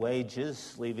daily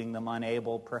wages, leaving them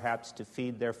unable perhaps to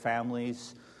feed their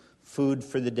families food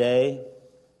for the day.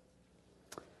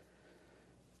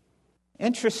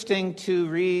 Interesting to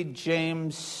read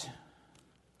James'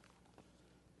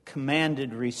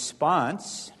 commanded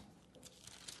response.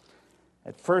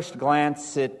 At first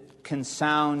glance, it can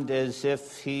sound as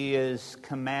if he is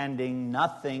commanding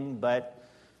nothing but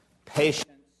patience,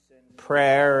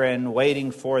 prayer, and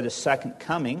waiting for the second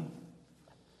coming.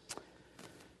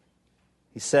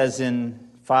 He says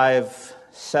in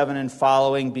 5:7 and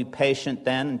following, "Be patient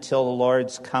then until the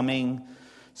Lord's coming.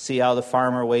 See how the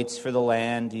farmer waits for the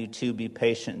land. You too be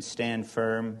patient and stand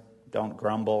firm. Don't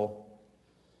grumble."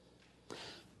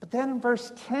 But then in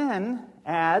verse 10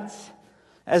 adds,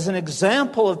 as an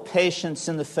example of patience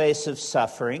in the face of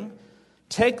suffering,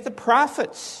 take the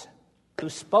prophets who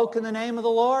spoke in the name of the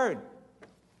Lord.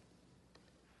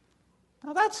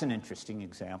 Now that's an interesting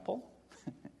example.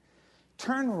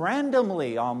 Turn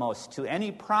randomly almost to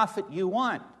any prophet you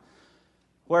want,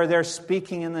 where they're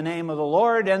speaking in the name of the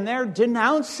Lord and they're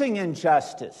denouncing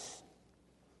injustice.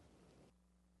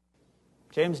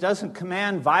 James doesn't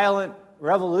command violent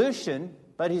revolution,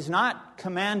 but he's not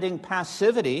commanding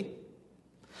passivity.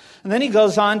 And then he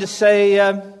goes on to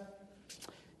say,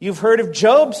 you've heard of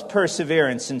Job's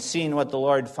perseverance and seen what the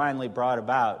Lord finally brought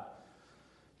about.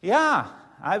 Yeah,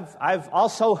 I've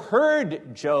also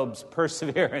heard Job's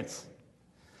perseverance.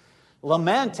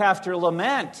 Lament after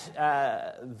lament,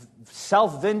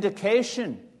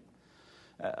 self-vindication,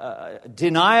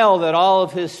 denial that all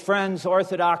of his friends'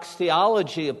 orthodox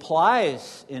theology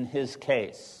applies in his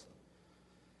case.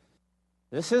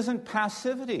 This isn't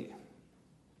passivity.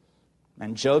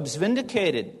 And Job's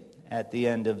vindicated at the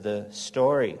end of the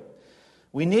story.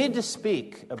 We need to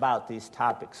speak about these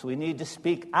topics. We need to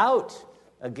speak out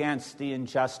against the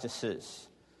injustices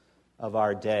of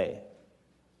our day.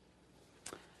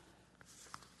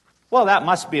 Well, that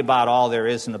must be about all there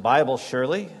is in the Bible,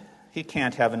 surely. He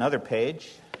can't have another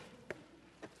page.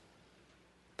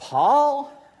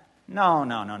 Paul?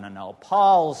 No.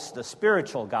 Paul's the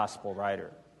spiritual gospel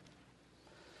writer.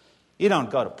 You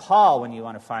don't go to Paul when you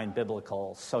want to find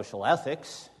biblical social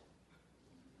ethics.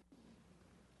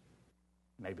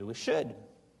 Maybe we should.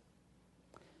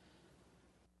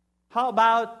 How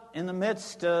about in the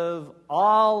midst of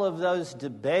all of those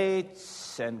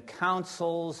debates and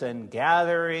councils and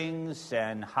gatherings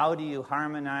and how do you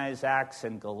harmonize Acts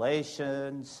and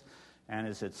Galatians, and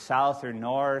is it south or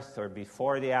north or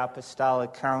before the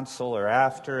Apostolic Council or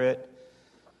after it?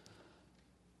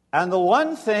 And the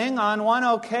one thing on one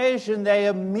occasion they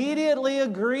immediately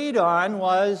agreed on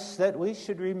was that we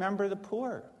should remember the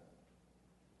poor.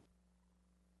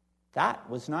 That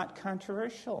was not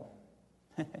controversial.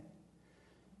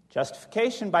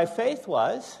 Justification by faith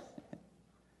was.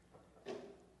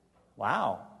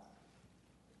 Wow.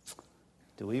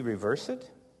 Do we reverse it?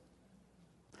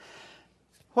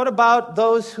 What about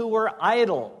those who were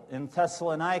idle in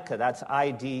Thessalonica? That's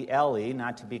I-D-L-E,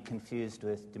 not to be confused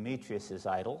with Demetrius'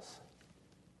 idols.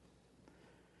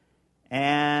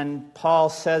 And Paul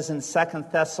says in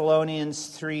 2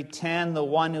 Thessalonians 3:10, the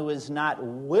one who is not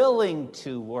willing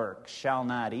to work shall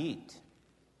not eat.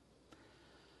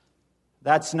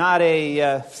 That's not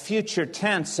a future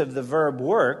tense of the verb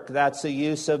work. That's a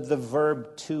use of the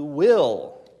verb to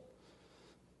will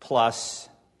plus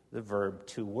the verb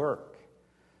to work.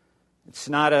 It's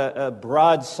not a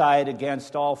broadside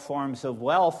against all forms of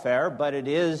welfare, but it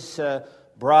is a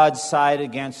broadside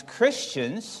against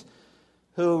Christians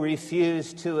who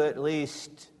refuse to at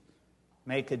least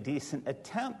make a decent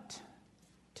attempt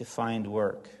to find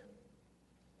work.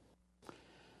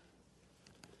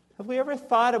 Have we ever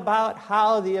thought about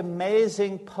how the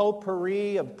amazing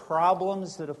potpourri of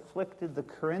problems that afflicted the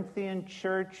Corinthian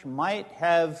church might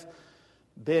have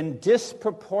been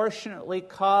disproportionately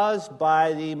caused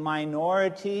by the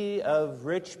minority of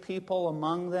rich people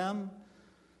among them?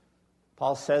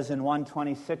 Paul says in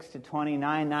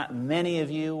 1:26-29, not many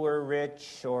of you were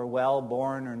rich or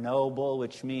well-born or noble,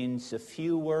 which means a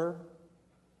few were.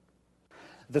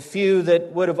 The few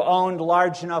that would have owned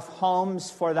large enough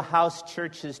homes for the house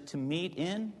churches to meet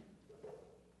in,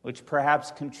 which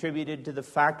perhaps contributed to the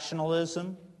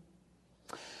factionalism.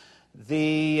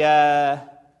 The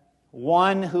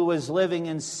one who was living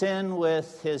in sin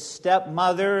with his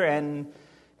stepmother, and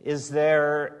is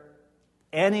there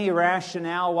any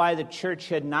rationale why the church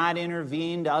had not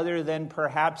intervened other than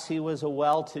perhaps he was a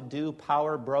well-to-do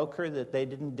power broker that they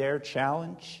didn't dare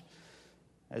challenge,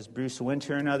 as Bruce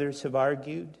Winter and others have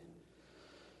argued?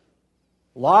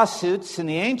 Lawsuits in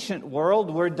the ancient world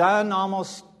were done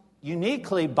almost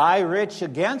uniquely by rich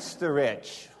against the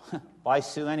rich. Why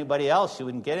sue anybody else? You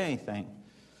wouldn't get anything.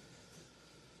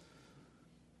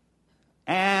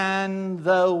 And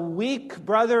the weak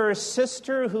brother or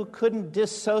sister who couldn't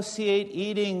dissociate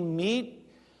eating meat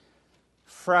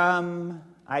from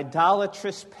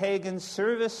idolatrous pagan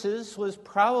services was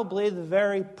probably the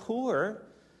very poor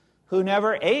who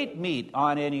never ate meat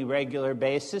on any regular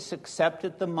basis except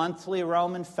at the monthly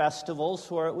Roman festivals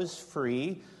where it was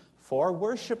free for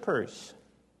worshipers.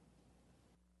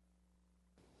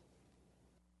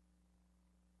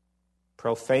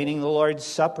 Profaning the Lord's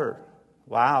Supper.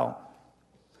 Wow.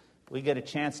 We get a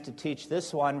chance to teach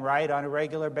this one right on a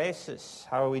regular basis.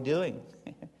 How are we doing?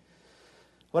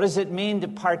 What does it mean to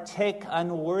partake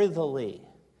unworthily?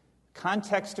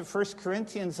 Context of 1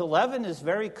 Corinthians 11 is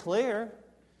very clear.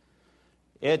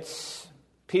 It's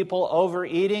people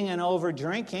overeating and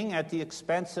overdrinking at the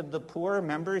expense of the poor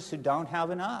members who don't have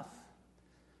enough.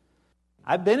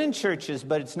 I've been in churches,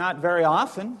 but it's not very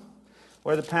often,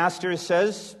 where the pastor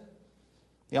says,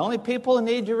 the only people who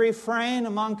need to refrain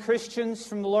among Christians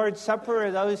from the Lord's Supper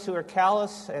are those who are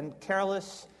callous and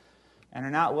careless and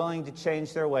are not willing to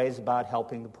change their ways about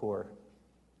helping the poor.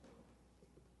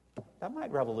 That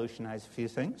might revolutionize a few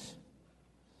things.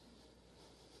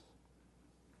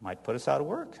 Might put us out of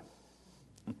work.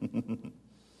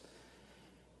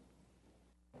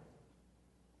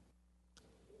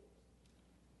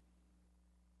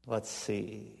 Let's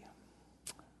see.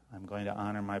 I'm going to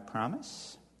honor my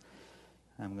promise.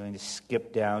 I'm going to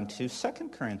skip down to 2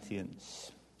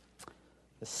 Corinthians,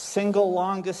 the single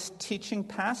longest teaching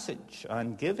passage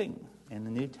on giving in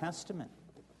the New Testament.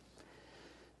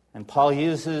 And Paul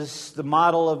uses the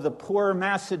model of the poor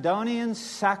Macedonians'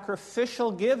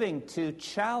 sacrificial giving to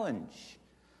challenge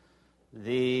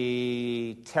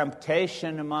the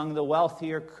temptation among the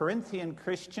wealthier Corinthian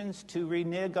Christians to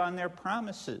renege on their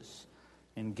promises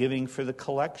in giving for the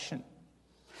collection.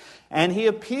 And he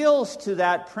appeals to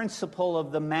that principle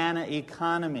of the manna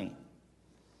economy,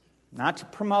 not to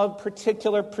promote a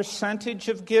particular percentage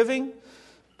of giving,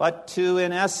 but to,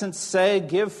 in essence, say,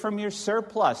 give from your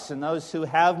surplus. And those who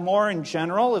have more in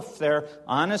general, if they're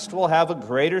honest, will have a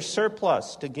greater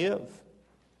surplus to give.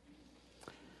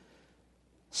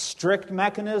 Strict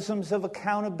mechanisms of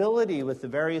accountability with the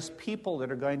various people that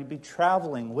are going to be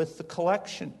traveling with the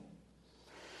collection.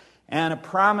 And a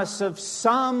promise of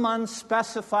some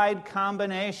unspecified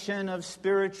combination of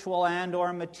spiritual and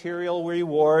or material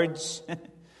rewards.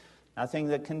 Nothing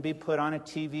that can be put on a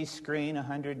TV screen,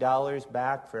 $100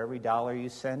 back for every dollar you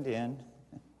send in.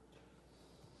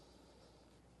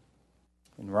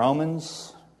 In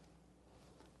Romans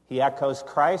He echoes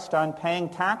Christ on paying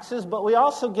taxes, but we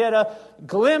also get a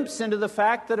glimpse into the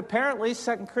fact that apparently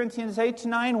 2 Corinthians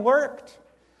 8-9 worked.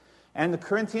 And the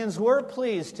Corinthians were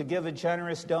pleased to give a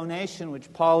generous donation,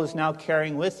 which Paul is now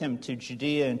carrying with him to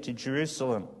Judea and to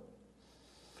Jerusalem.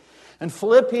 And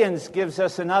Philippians gives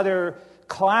us another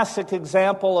classic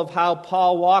example of how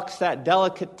Paul walks that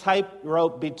delicate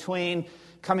tightrope between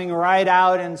coming right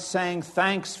out and saying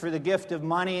thanks for the gift of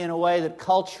money in a way that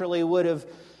culturally would have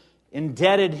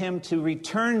indebted him to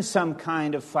return some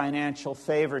kind of financial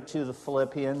favor to the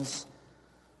Philippians.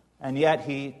 And yet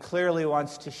he clearly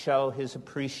wants to show his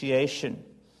appreciation.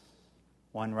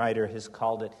 One writer has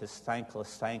called it his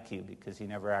thankless thank you because he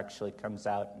never actually comes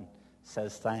out and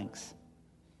says thanks.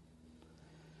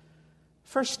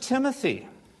 1 Timothy,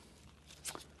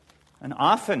 an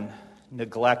often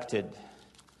neglected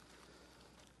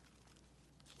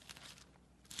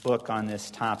book on this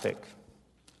topic.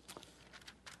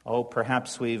 Oh,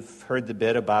 perhaps we've heard the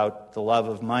bit about the love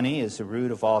of money is the root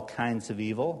of all kinds of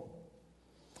evil.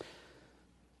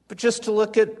 But just to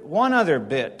look at one other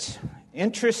bit,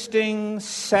 interesting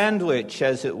sandwich,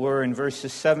 as it were, in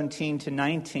verses 17 to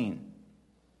 19.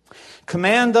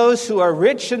 Command those who are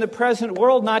rich in the present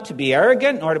world not to be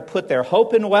arrogant, nor to put their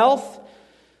hope in wealth,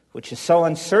 which is so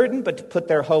uncertain, but to put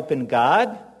their hope in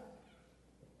God.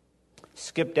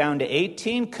 Skip down to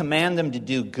 18. Command them to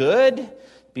do good,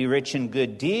 be rich in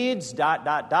good deeds, ...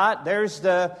 There's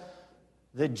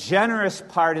the generous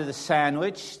part of the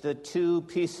sandwich, the 2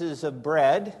 pieces of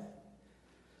bread.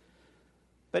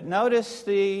 But notice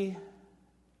the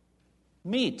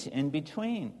meat in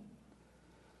between.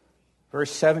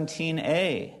 Verse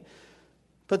 17a.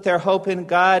 Put their hope in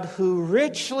God, who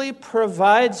richly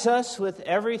provides us with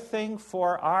everything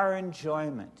for our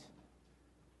enjoyment.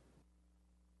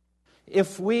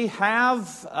 If we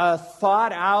have a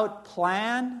thought-out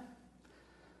plan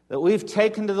that we've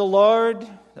taken to the Lord,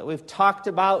 that we've talked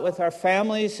about with our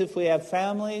families, if we have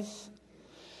families,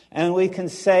 and we can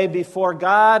say before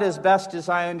God, as best as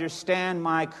I understand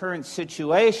my current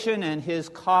situation and His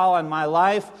call on my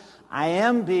life, I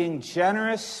am being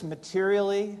generous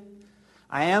materially.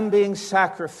 I am being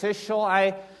sacrificial.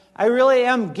 I really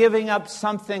am giving up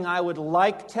something I would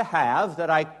like to have, that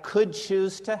I could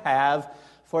choose to have,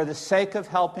 for the sake of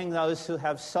helping those who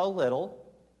have so little.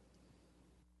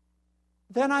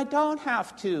 Then I don't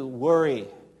have to worry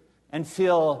and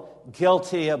feel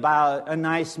guilty about a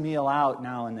nice meal out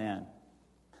now and then.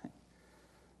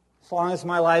 As long as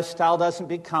my lifestyle doesn't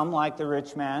become like the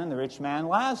rich man and the rich man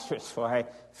Lazarus, for I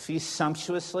feast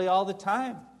sumptuously all the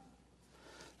time.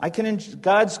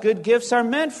 God's good gifts are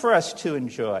meant for us to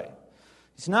enjoy.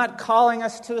 He's not calling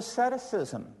us to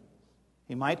asceticism.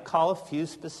 He might call a few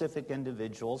specific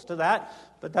individuals to that,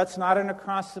 but that's not an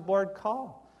across-the-board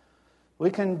call.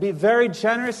 We can be very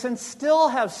generous and still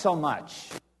have so much,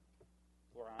 if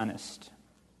we're honest,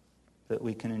 that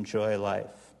we can enjoy life.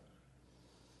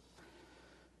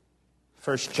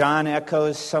 1 John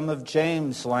echoes some of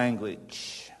James'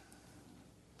 language.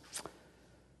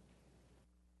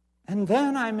 And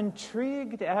then I'm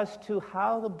intrigued as to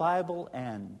how the Bible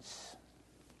ends.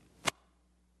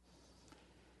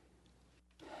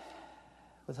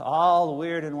 With all the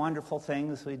weird and wonderful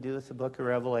things we do with the book of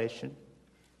Revelation,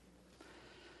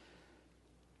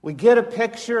 we get a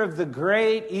picture of the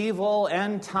great evil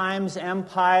end times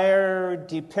empire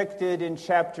depicted in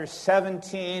chapter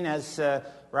 17 as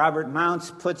Robert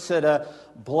Mounce puts it, a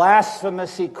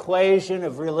blasphemous equation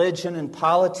of religion and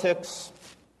politics.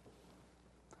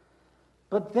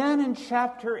 But then in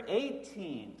chapter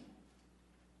 18,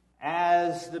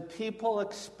 as the people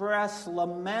express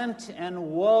lament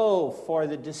and woe for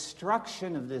the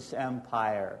destruction of this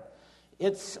empire,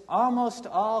 it's almost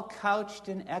all couched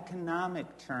in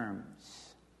economic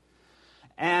terms.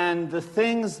 And the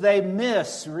things they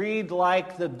miss read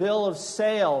like the bill of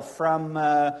sale from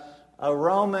a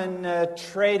Roman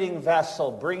trading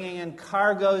vessel bringing in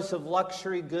cargoes of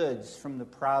luxury goods from the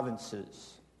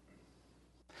provinces.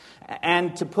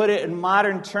 And to put it in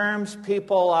modern terms,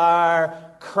 people are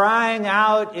crying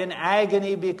out in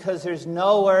agony because there's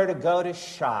nowhere to go to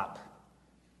shop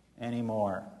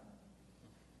anymore.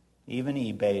 Even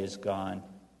eBay is gone.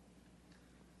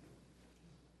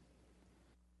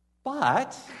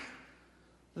 But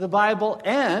the Bible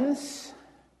ends,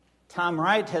 Tom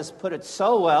Wright has put it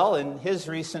so well in his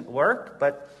recent work,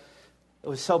 but it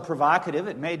was so provocative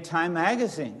it made Time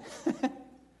magazine.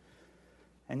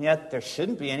 And yet there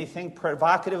shouldn't be anything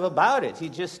provocative about it. He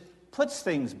just puts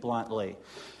things bluntly.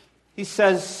 He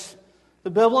says, the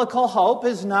biblical hope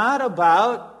is not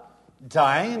about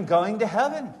dying and going to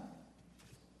heaven.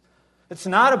 It's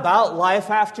not about life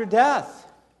after death.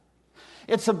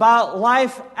 It's about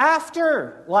life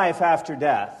after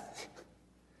death.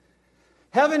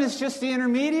 Heaven is just the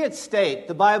intermediate state.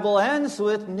 The Bible ends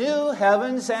with new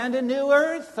heavens and a new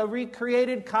earth, a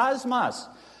recreated cosmos.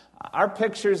 Our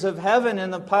pictures of heaven in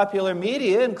the popular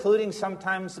media, including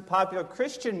sometimes the popular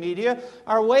Christian media,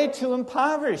 are way too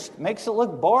impoverished. Makes it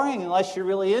look boring unless you're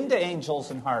really into angels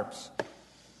and harps.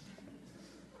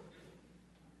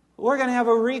 We're going to have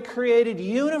a recreated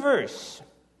universe.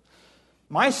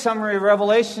 My summary of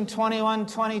Revelation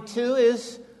 21:22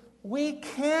 is, we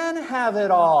can have it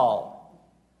all.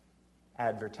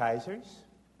 Advertisers,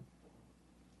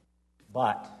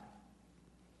 but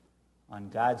on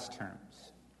God's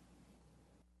terms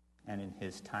and in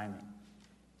His timing.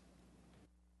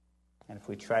 And if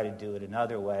we try to do it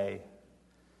another way,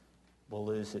 we'll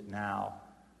lose it now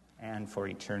and for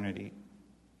eternity.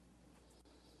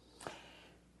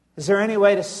 Is there any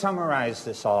way to summarize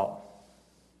this all?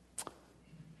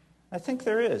 I think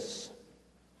there is.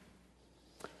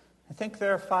 I think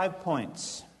there are 5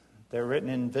 points. They're written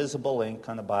in visible ink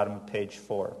on the bottom of page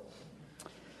 4,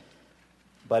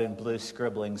 but in blue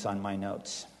scribblings on my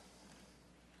notes.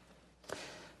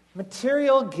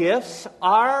 Material gifts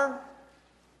are,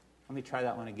 let me try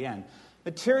that one again.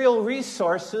 Material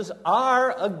resources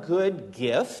are a good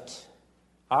gift,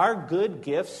 are good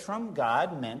gifts from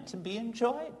God meant to be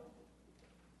enjoyed.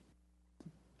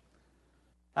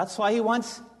 That's why He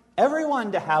wants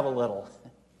everyone to have a little.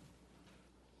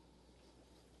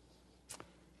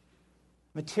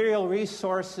 Material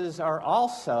resources are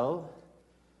also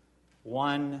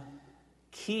one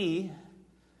key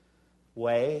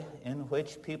way in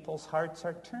which people's hearts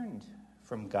are turned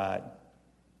from God.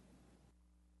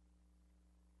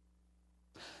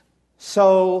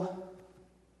 So,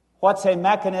 what's a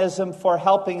mechanism for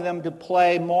helping them to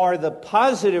play more the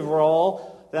positive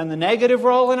role than the negative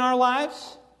role in our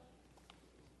lives?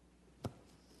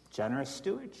 Generous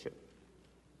stewardship.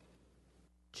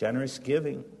 Generous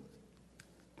giving.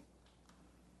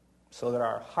 So that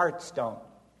our hearts don't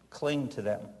cling to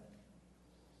them.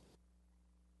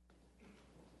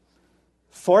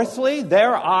 Fourthly,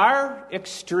 there are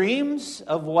extremes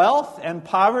of wealth and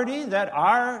poverty that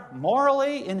are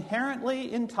morally,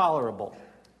 inherently intolerable.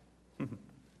 The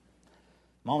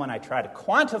moment I try to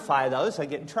quantify those, I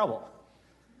get in trouble.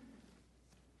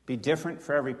 Be different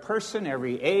for every person,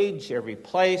 every age, every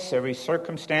place, every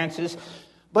circumstances.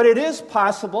 But it is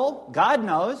possible, God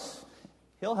knows,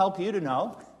 He'll help you to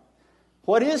know,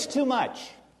 what is too much?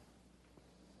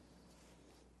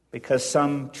 Because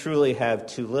some truly have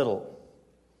too little.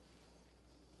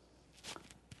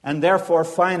 And therefore,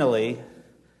 finally,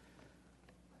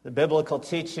 the biblical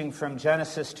teaching from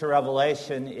Genesis to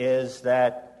Revelation is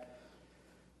that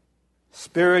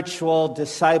spiritual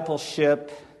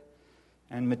discipleship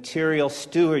and material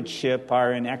stewardship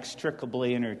are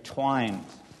inextricably intertwined.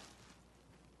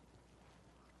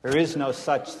 There is no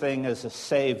such thing as a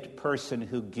saved person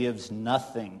who gives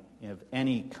nothing of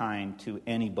any kind to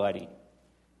anybody.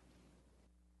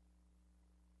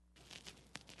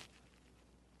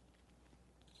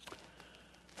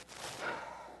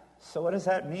 So what does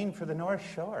that mean for the North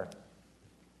Shore?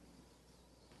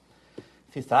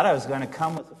 If you thought I was going to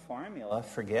come with a formula,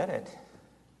 forget it.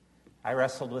 I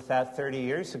wrestled with that 30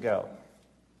 years ago.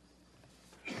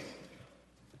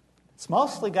 It's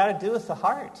mostly got to do with the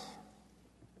heart.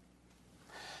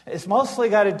 It's mostly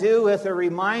got to do with a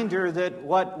reminder that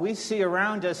what we see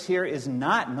around us here is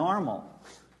not normal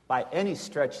by any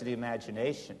stretch of the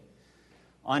imagination,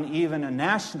 on even a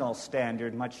national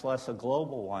standard, much less a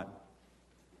global one.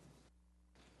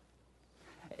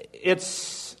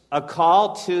 It's a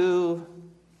call to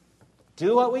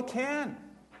do what we can.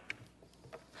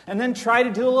 And then try to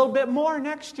do a little bit more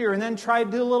next year. And then try to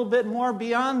do a little bit more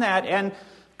beyond that. And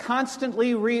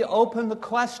constantly reopen the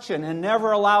question and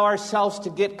never allow ourselves to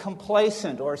get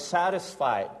complacent or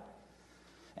satisfied.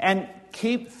 And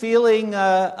keep feeling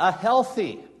a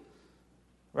healthy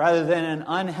rather than an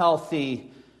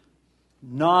unhealthy,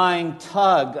 gnawing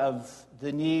tug of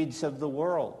the needs of the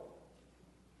world.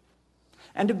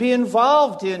 And to be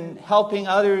involved in helping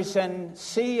others and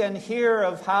see and hear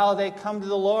of how they come to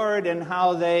the Lord and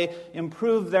how they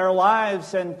improve their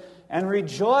lives and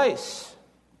rejoice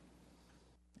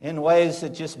in ways that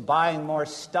just buying more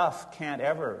stuff can't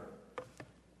ever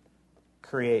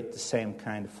create the same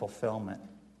kind of fulfillment.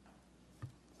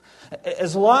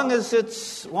 As long as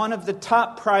it's one of the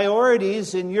top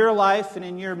priorities in your life and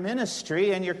in your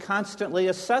ministry and you're constantly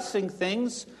assessing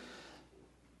things,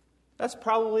 that's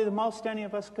probably the most any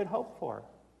of us could hope for.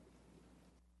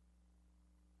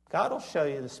 God will show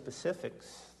you the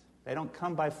specifics. They don't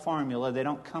come by formula. They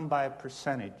don't come by a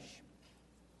percentage.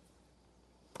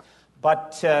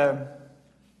 But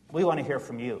we want to hear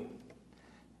from you.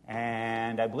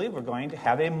 And I believe we're going to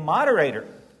have a moderator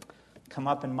come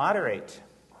up and moderate.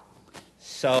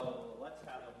 So let's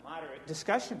have a moderate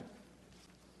discussion.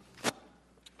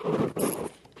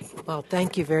 Well,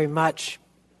 thank you very much.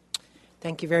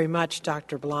 Thank you very much,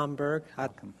 Dr. Blomberg.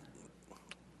 Welcome.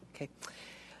 Okay.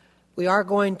 We are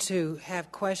going to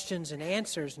have questions and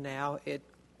answers now. It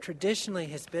traditionally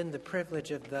has been the privilege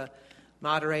of the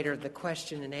moderator of the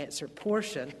question and answer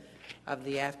portion of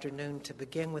the afternoon to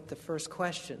begin with the first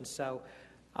question. So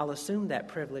I'll assume that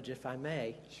privilege if I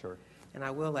may. Sure. And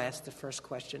I will ask the first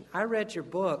question. I read your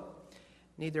book,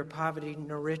 Neither Poverty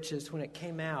Nor Riches, when it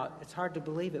came out. It's hard to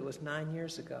believe it was 9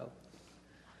 years ago.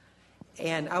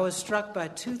 And I was struck by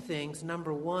two things.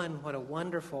 Number one, what a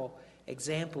wonderful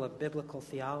example of biblical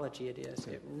theology it is.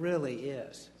 It really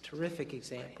is. Terrific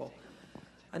example.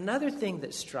 Another thing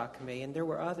that struck me, and there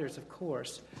were others, of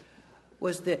course,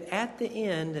 was that at the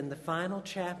end, in the final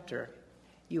chapter,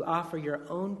 you offer your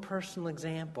own personal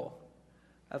example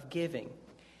of giving.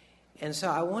 And so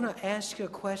I want to ask you a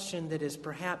question that is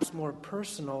perhaps more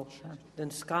personal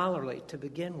than scholarly to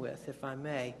begin with, if I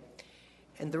may.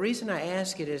 And the reason I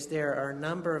ask it is there are a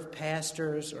number of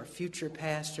pastors or future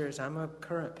pastors. I'm a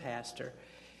current pastor.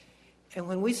 And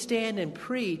when we stand and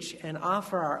preach and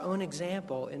offer our own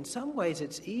example, in some ways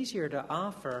it's easier to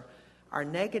offer our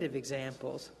negative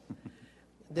examples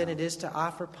than it is to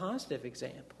offer positive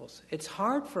examples. It's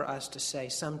hard for us to say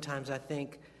sometimes, I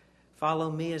think, follow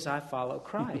me as I follow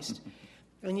Christ.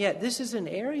 And yet this is an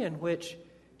area in which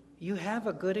you have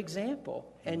a good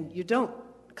example. And you don't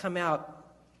come out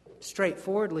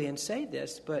straightforwardly and say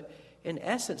this, but in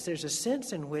essence there's a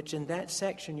sense in which in that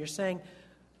section you're saying,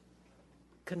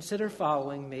 consider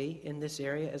following me in this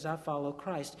area as I follow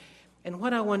Christ. And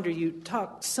what I wonder, you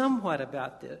talked somewhat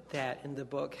about that in the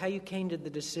book, how you came to the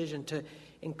decision to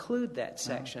include that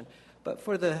section. But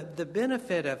for the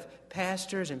benefit of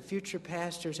pastors and future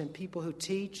pastors and people who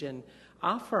teach and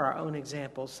offer our own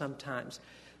examples sometimes,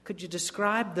 could you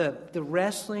describe the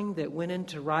wrestling that went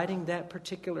into writing that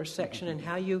particular section and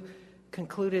how you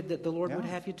concluded that the Lord would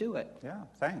have you do it? Yeah,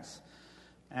 thanks.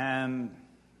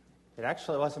 It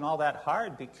actually wasn't all that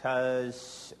hard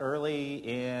because early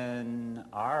in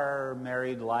our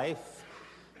married life,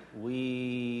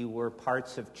 we were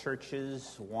parts of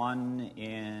churches, one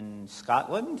in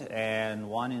Scotland and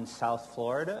one in South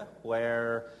Florida,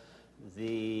 where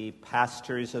the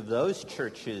pastors of those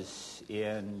churches,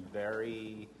 in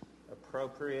very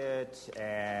appropriate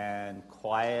and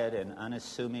quiet and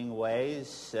unassuming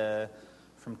ways,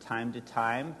 from time to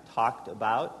time, talked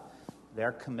about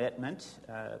their commitment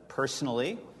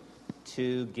personally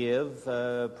to give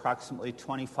approximately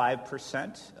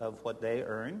 25% of what they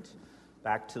earned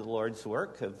back to the Lord's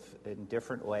work in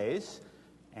different ways.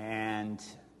 And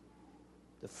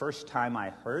the first time I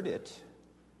heard it,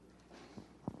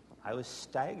 I was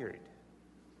staggered.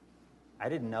 I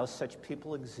didn't know such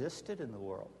people existed in the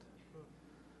world.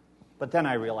 But then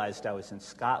I realized I was in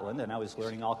Scotland and I was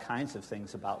learning all kinds of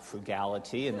things about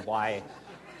frugality and why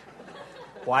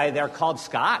they're called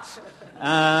Scots.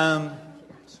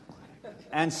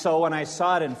 And so when I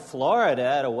saw it in Florida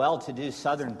at a well-to-do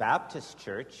Southern Baptist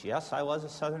church, yes, I was a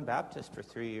Southern Baptist for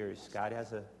 3 years. God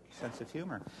has a sense of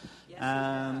humor. Yes,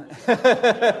 Southern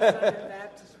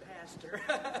Baptist pastor.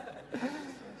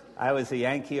 I was a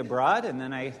Yankee abroad, and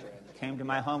then I came to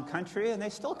my home country, and they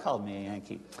still called me a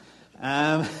Yankee.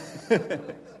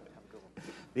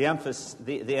 The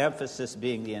emphasis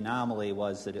being the anomaly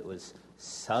was that it was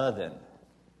Southern,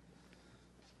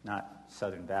 not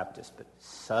Southern Baptist, but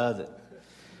Southern.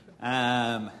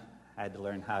 I had to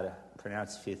learn how to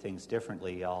pronounce a few things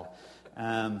differently, y'all.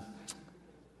 And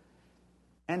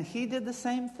he did the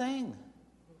same thing,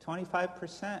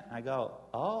 25%. I go,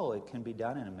 oh, it can be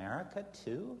done in America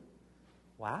too?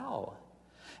 Wow.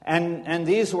 And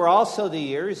these were also the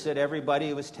years that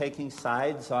everybody was taking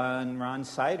sides on Ron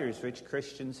Sider's Rich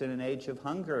Christians in an Age of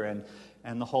Hunger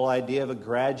and the whole idea of a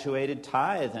graduated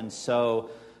tithe. And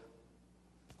so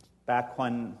back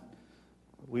when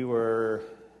we were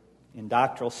in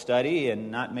doctoral study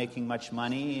and not making much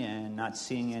money and not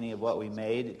seeing any of what we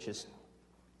made,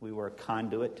 we were a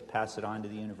conduit to pass it on to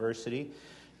the university.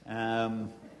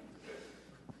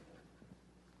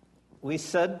 We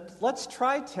said, let's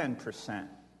try 10%.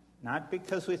 Not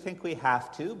because we think we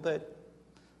have to, but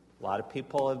a lot of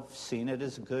people have seen it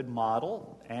as a good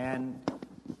model. And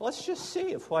let's just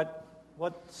see if what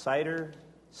Sider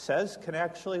says can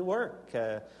actually work,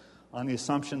 on the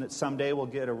assumption that someday we'll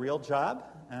get a real job.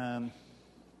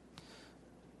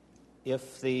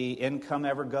 If the income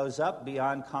ever goes up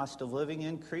beyond cost of living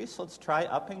increase, let's try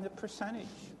upping the percentage.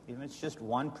 even if it's just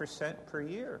 1% per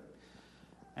year.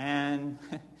 And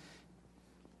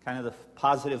kind of the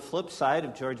positive flip side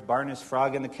of George Barna's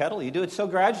frog in the kettle, you do it so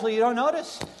gradually you don't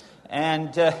notice.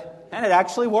 And it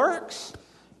actually works.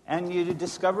 And you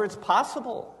discover it's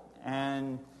possible.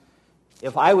 And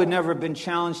if I would never have been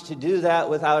challenged to do that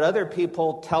without other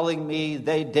people telling me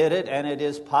they did it and it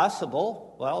is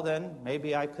possible, well, then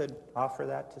maybe I could offer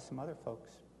that to some other folks.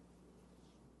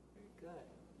 Very good.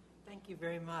 Thank you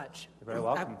very much. You're very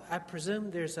welcome. I presume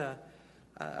there's a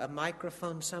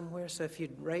microphone somewhere, so if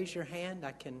you'd raise your hand,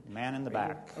 I can... Man in the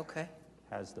back Okay.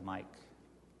 has the mic.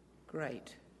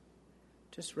 Great.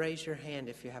 Just raise your hand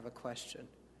if you have a question.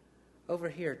 Over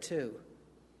here, too.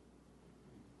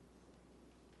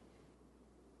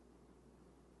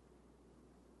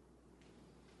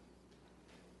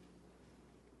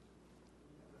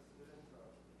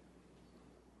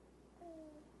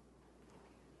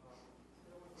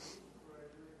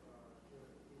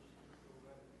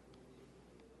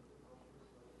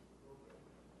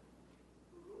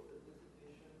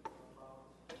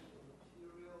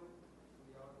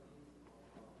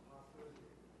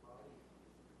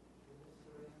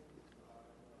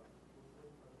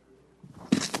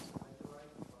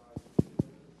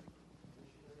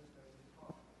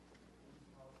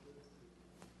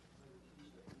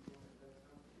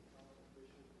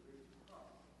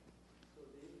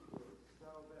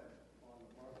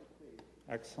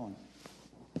 Excellent.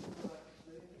 The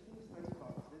interesting thing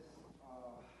about this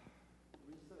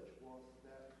research was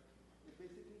that it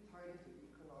basically tied into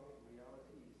economic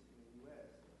realities in the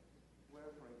U.S.,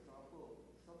 where, for example,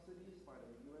 subsidies by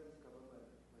the U.S. government,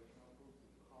 for example,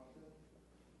 to cotton,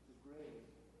 to grain,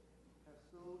 have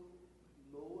so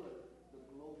lowered the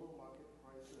global market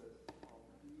prices of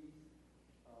these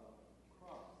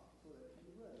crops, so that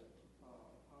even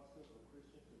pastors or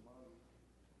Christians in Mali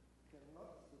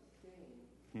cannot sustain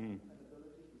an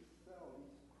ability to sell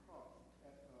these crops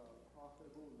at a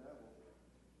profitable level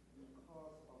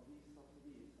because of these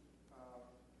subsidies.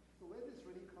 So where this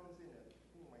really comes in, I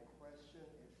think my question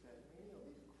is that many of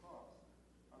these crops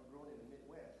are grown in the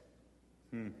Midwest,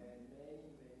 and many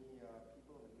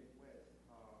people in the Midwest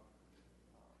are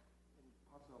in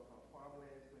parts of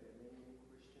farmlands where there are many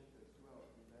Christians as well,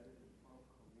 embedded in farm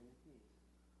communities.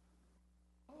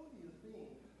 How do you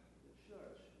think the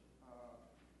church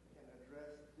can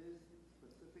address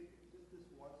this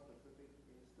one specific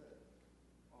instance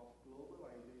of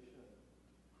globalization,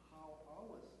 how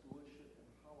our stewardship and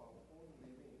how our own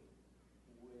living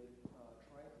with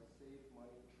trying to save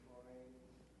money, trying to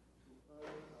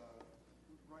earn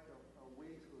a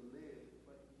way to live,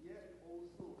 but yet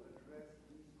also address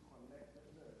these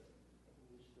connectedness in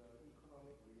which the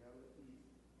economic realities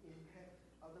impact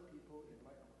other people in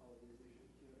light of our decision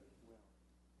here as well.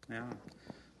 Yeah.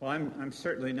 Well, I'm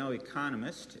certainly no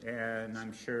economist, and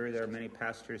I'm sure there are many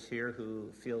pastors here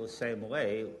who feel the same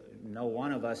way. No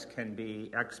one of us can be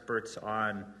experts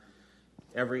on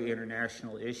every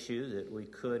international issue that we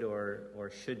could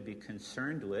or should be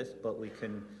concerned with, but we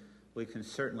can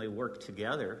certainly work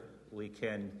together. We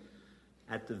can,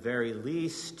 at the very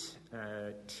least,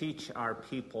 teach our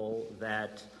people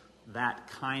that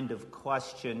kind of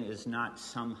question is not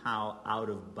somehow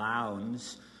out of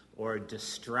bounds or a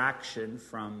distraction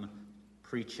from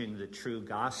preaching the true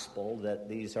gospel, that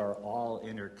these are all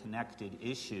interconnected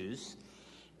issues.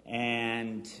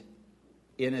 And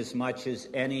inasmuch as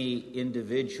any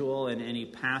individual and any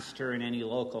pastor and any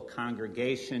local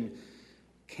congregation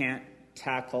can't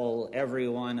tackle every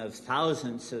one of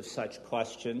thousands of such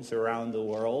questions around the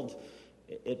world,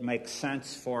 it makes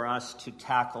sense for us to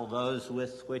tackle those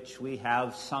with which we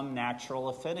have some natural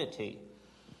affinity.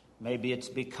 Maybe it's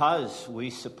because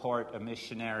we support a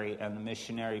missionary and the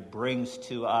missionary brings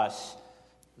to us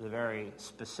the very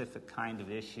specific kind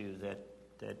of issue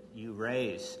that you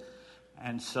raise.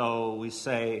 And so we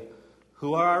say,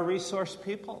 who are our resource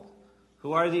people?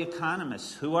 Who are the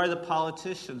economists? Who are the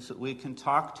politicians that we can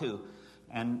talk to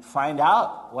and find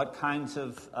out what kinds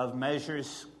of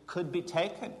measures could be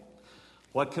taken?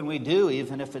 What can we do,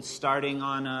 even if it's starting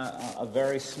on a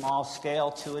very small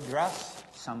scale, to address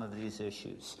some of these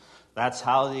issues? That's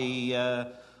how the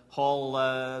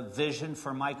whole vision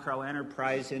for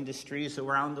micro-enterprise industries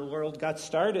around the world got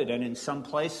started. And in some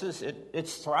places,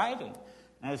 it's thriving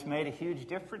and has made a huge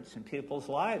difference in people's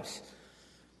lives.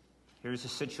 Here's a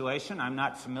situation. I'm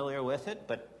not familiar with it,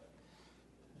 but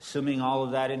assuming all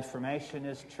of that information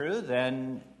is true,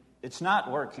 then it's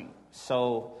not working.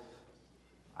 So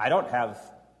I don't have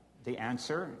the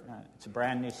answer. It's a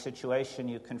brand new situation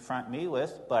you confront me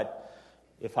with, but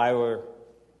if I were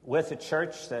with a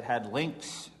church that had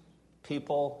links,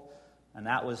 people, and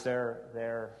that was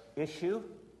their issue,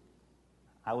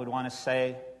 I would want to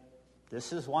say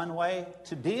this is one way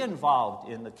to be involved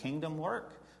in the kingdom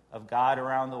work of God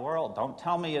around the world. Don't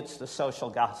tell me it's the social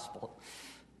gospel.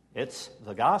 It's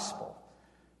the gospel.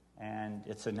 And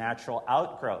it's a natural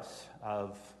outgrowth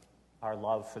of our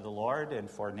love for the Lord and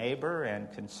for neighbor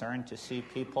and concern to see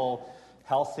people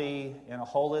healthy in a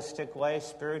holistic way,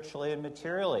 spiritually and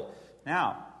materially.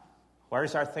 Now,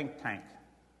 where's our think tank?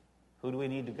 Who do we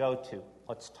need to go to?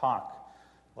 Let's talk.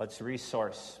 Let's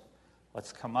resource.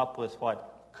 Let's come up with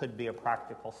what could be a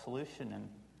practical solution, and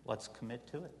let's commit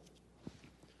to it.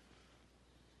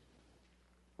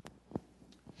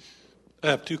 I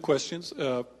have two questions.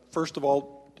 First of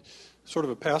all, sort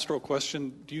of a pastoral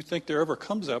question. Do you think there ever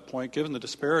comes that point, given the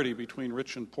disparity between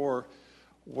rich and poor,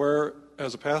 where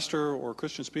as a pastor or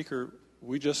Christian speaker,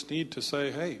 we just need to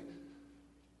say, hey,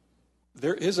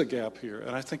 there is a gap here.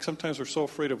 And I think sometimes we're so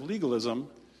afraid of legalism,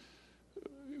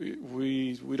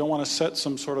 we don't want to set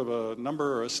some sort of a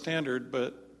number or a standard,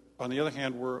 but on the other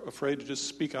hand, we're afraid to just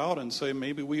speak out and say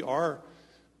maybe we are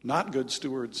not good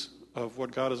stewards of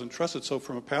what God has entrusted. So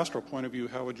from a pastoral point of view,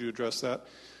 how would you address that?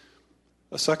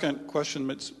 A second question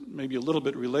that's maybe a little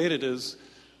bit related is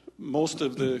most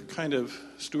of the kind of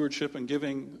stewardship and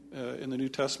giving in the New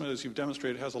Testament, as you've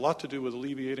demonstrated, has a lot to do with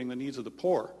alleviating the needs of the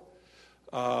poor.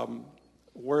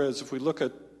 Whereas if we look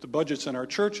at the budgets in our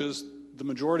churches, the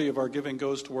majority of our giving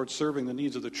goes towards serving the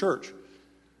needs of the church,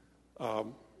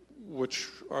 which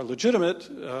are legitimate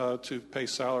to pay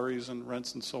salaries and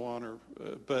rents and so on.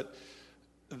 But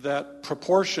that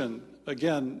proportion,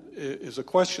 again, is a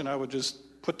question I would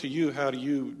just put to you. How do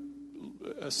you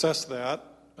assess that?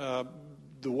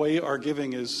 The way our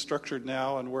giving is structured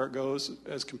now and where it goes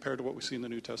as compared to what we see in the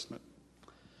New Testament?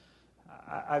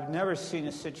 I've never seen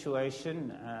a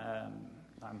situation,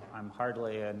 I'm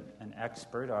hardly an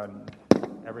expert on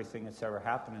everything that's ever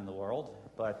happened in the world,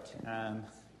 but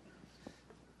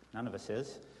none of us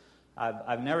is.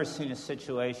 I've never seen a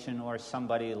situation where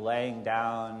somebody laying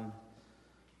down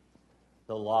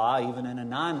the law, even in a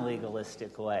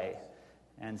non-legalistic way,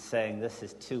 and saying this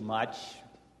is too much.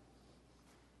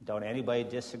 Don't anybody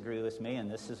disagree with me, and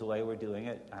this is the way we're doing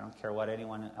it. I don't care what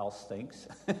anyone else thinks.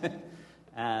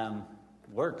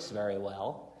 Works very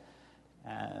well.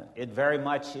 It very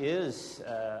much is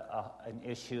an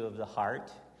issue of the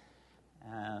heart.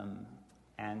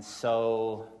 And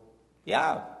so,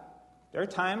 yeah, there are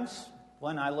times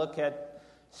when I look at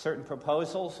certain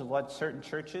proposals of what certain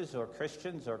churches or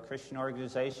Christians or Christian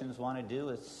organizations want to do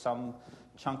with some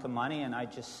chunk of money, and I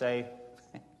just say,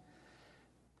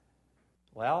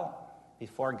 well,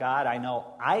 before God, I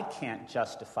know I can't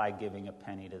justify giving a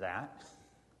penny to that.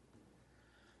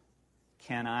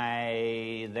 Can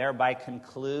I thereby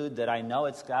conclude that I know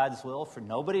it's God's will for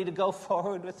nobody to go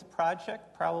forward with the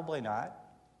project? Probably not.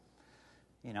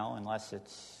 You know, unless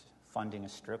it's funding a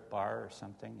strip bar or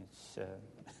something. It's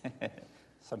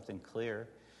something clear.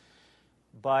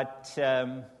 But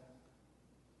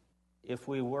if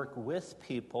we work with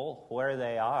people where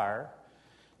they are,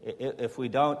 if we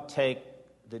don't take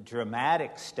the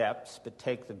dramatic steps, but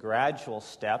take the gradual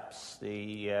steps,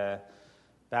 the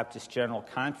Baptist General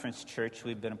Conference Church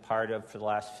we've been a part of for the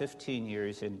last 15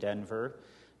 years in Denver,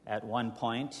 at one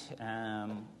point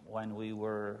when we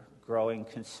were growing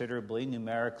considerably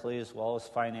numerically as well as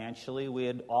financially, we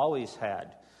had always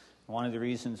had. One of the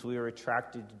reasons we were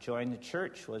attracted to join the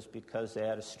church was because they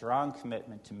had a strong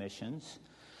commitment to missions,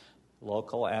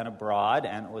 local and abroad,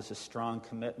 and it was a strong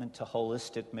commitment to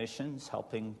holistic missions,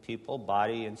 helping people,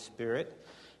 body and spirit.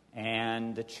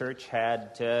 And the church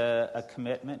had a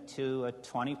commitment to a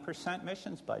 20%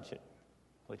 missions budget,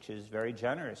 which is very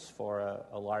generous for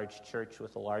a large church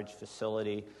with a large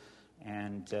facility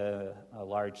and a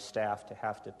large staff to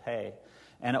have to pay.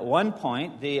 And at one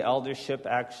point, the eldership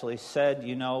actually said,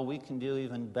 you know, we can do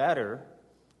even better,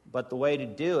 but the way to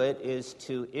do it is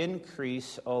to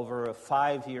increase over a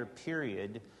 5-year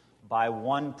period by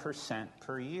 1%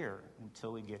 per year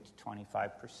until we get to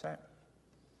 25%.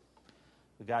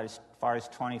 We got as far as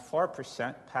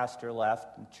 24%, pastor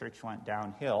left, and church went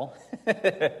downhill.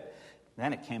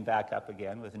 Then it came back up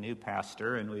again with a new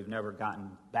pastor, and we've never gotten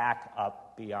back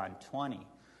up beyond 20.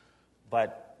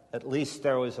 But at least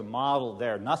there was a model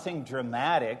there. Nothing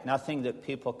dramatic, nothing that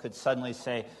people could suddenly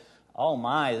say, oh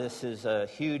my, this is a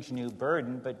huge new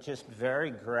burden, but just very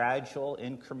gradual,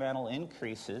 incremental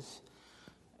increases.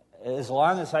 As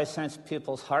long as I sense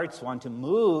people's hearts want to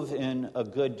move in a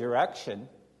good direction,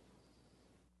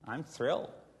 I'm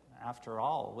thrilled. After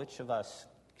all, which of us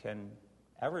can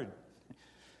ever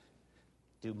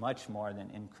do much more than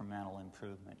incremental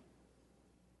improvement?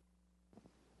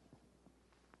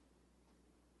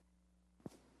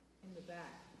 In the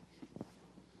back.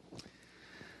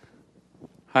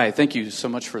 Hi, thank you so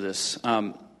much for this.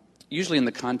 Usually in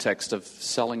the context of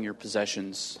selling your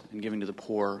possessions and giving to the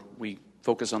poor, we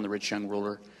focus on the rich young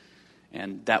ruler,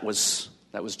 and that was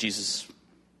Jesus,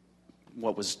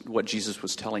 what Jesus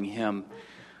was telling him.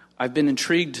 I've been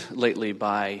intrigued lately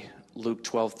by Luke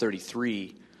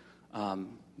 12:33,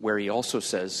 where he also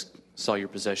says, sell your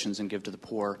possessions and give to the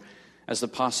poor, as the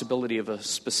possibility of a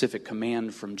specific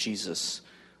command from Jesus.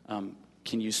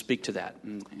 Can you speak to that?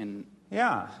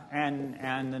 Yeah,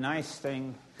 and the nice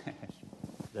thing,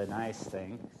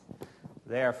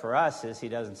 there for us is he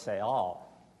doesn't say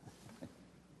all.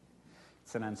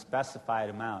 It's an unspecified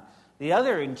amount. The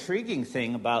other intriguing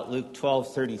thing about Luke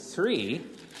 12:33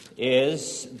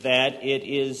 is that it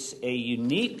is a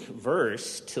unique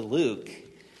verse to Luke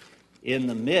in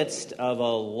the midst of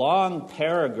a long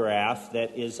paragraph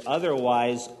that is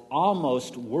otherwise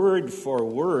almost word for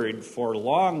word for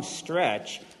long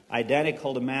stretch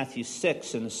identical to Matthew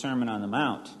 6 in the Sermon on the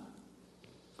Mount.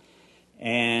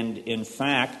 And in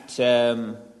fact,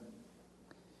 in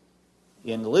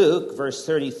Luke, verse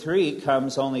 33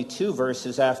 comes only 2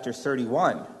 verses after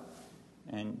 31.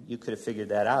 And you could have figured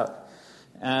that out.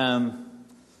 And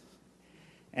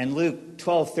Luke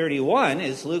 12:31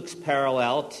 is Luke's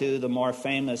parallel to the more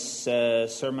famous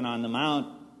Sermon on the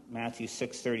Mount, Matthew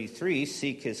 6:33,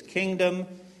 seek his kingdom.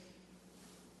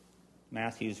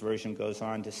 Matthew's version goes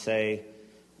on to say,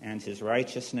 and his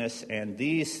righteousness, and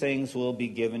these things will be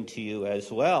given to you as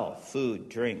well, food,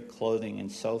 drink, clothing, and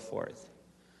so forth.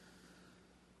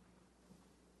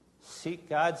 Seek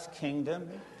God's kingdom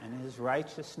and his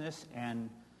righteousness, and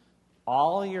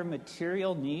all your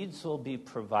material needs will be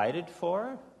provided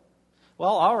for.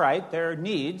 Well, all right, there are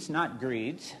needs, not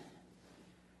greeds.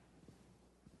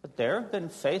 But there have been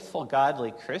faithful,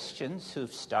 godly Christians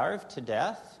who've starved to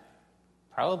death.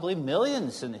 Probably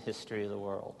millions in the history of the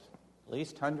world. At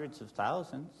least hundreds of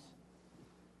thousands.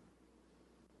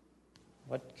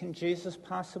 What can Jesus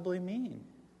possibly mean?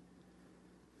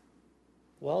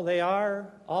 Well, they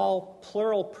are all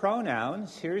plural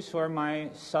pronouns. Here's where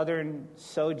my Southern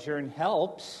sojourn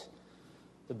helps.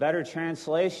 The better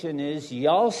translation is,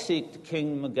 y'all seek the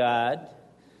kingdom of God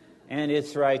and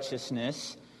its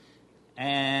righteousness,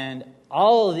 and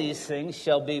all of these things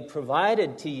shall be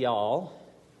provided to y'all,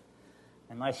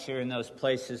 unless you're in those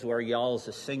places where y'all is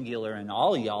a singular and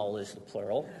all y'all is the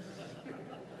plural.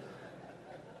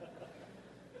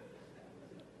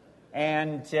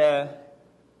 And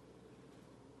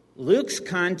Luke's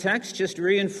context just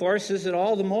reinforces it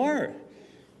all the more.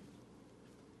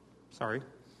 Sorry.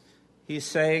 He's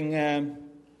saying,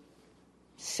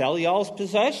 sell y'all's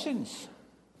possessions,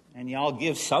 and y'all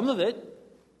give some of it.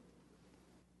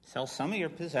 Sell some of your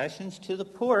possessions to the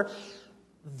poor.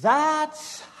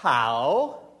 That's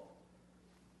how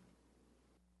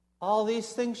all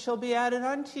these things shall be added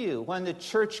unto you. When the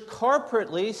church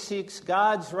corporately seeks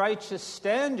God's righteous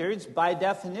standards, by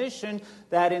definition,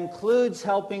 that includes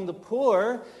helping the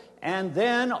poor, and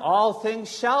then all things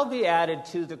shall be added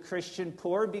to the Christian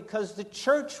poor because the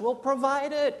church will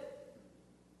provide it.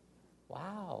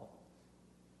 Wow.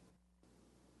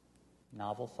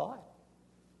 Novel thought.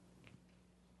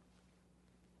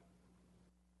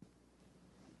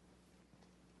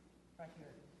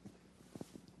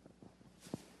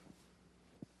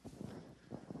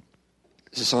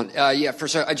 Is this on?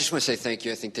 First, I just want to say thank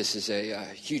you. I think this is a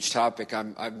huge topic.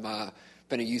 I've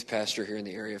been a youth pastor here in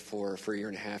the area for a year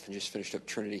and a half and just finished up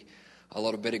Trinity a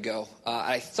little bit ago.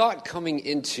 I thought coming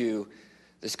into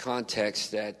this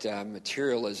context that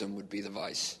materialism would be the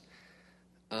vice.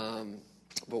 But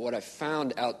what I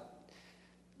found out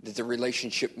that the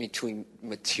relationship between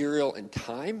material and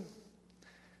time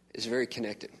is very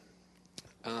connected.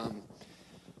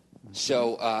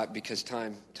 Because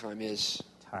time is...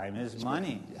 Time is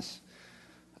money. Yes.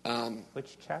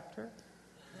 Which chapter?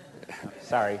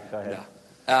 Sorry, go ahead.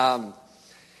 No.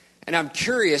 And I'm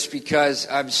curious because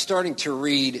I'm starting to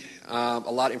read a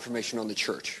lot of information on the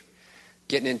church,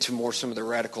 getting into more some of the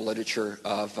radical literature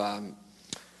of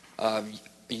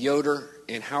Yoder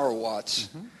and Howard Watts,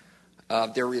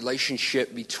 their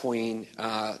relationship between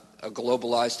a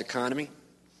globalized economy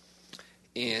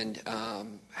and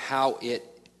how it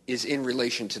is in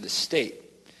relation to the state.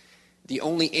 The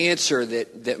only answer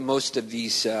that most of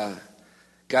these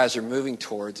guys are moving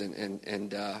towards and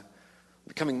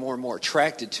becoming more and more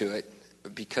attracted to it,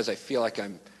 because I feel like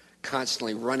I'm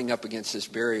constantly running up against this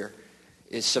barrier,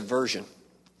 is subversion,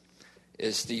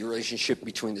 is the relationship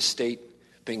between the state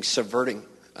being subverting,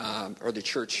 or the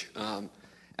church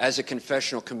as a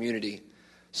confessional community,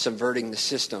 subverting the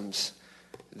systems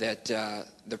that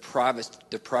the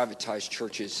privatized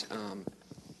churches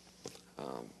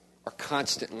are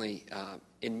constantly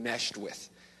enmeshed with.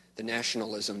 the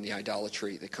nationalism, the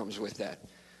idolatry that comes with that.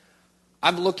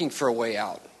 I'm looking for a way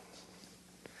out,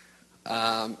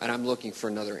 and I'm looking for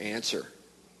another answer.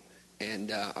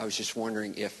 And I was just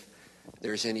wondering if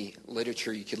there's any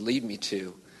literature you could lead me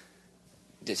to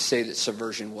that say that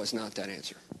subversion was not that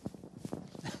answer.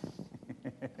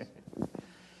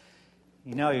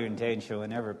 You know you're in danger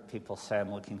whenever people say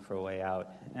I'm looking for a way out.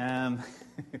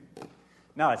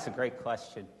 No, it's a great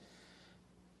question.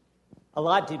 A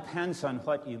lot depends on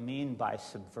what you mean by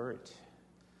subvert.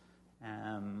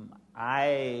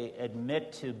 I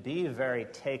admit to be very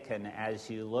taken as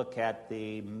you look at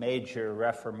the major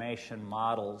Reformation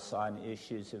models on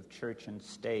issues of church and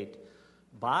state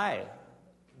by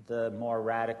the more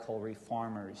radical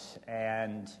reformers,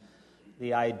 and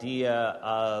the idea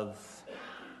of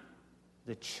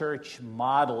the church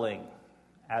modeling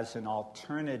as an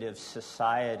alternative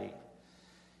society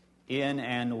in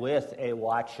and with a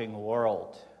watching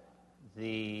world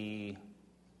the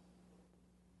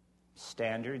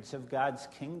standards of God's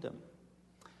kingdom.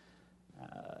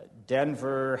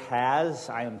 Denver has,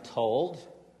 I am told,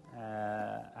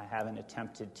 I haven't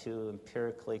attempted to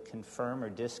empirically confirm or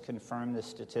disconfirm the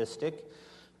statistic,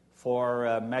 for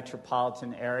a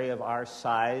metropolitan area of our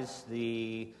size,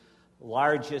 the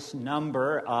largest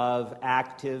number of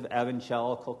active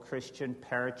evangelical Christian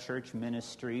parachurch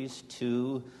ministries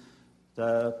to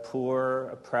the poor,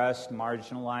 oppressed,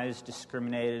 marginalized,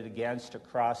 discriminated against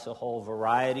across a whole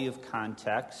variety of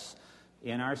contexts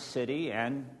in our city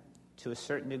and to a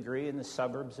certain degree in the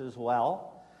suburbs as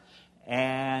well.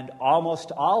 And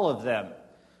almost all of them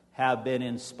have been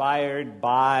inspired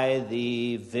by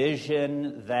the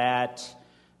vision that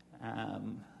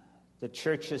the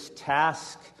church's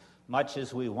task, much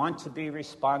as we want to be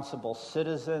responsible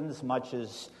citizens, much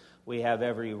as we have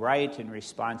every right and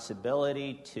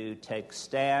responsibility to take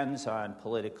stands on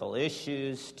political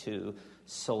issues, to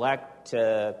select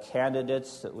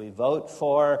candidates that we vote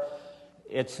for,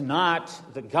 it's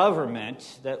not the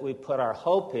government that we put our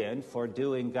hope in for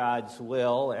doing God's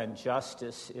will and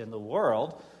justice in the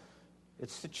world.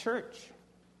 It's the church.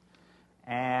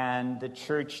 And the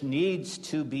church needs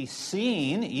to be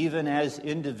seen, even as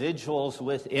individuals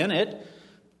within it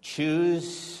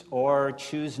choose or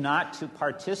choose not to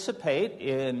participate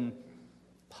in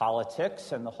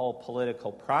politics and the whole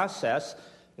political process.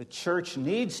 The church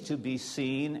needs to be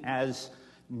seen as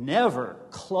never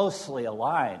closely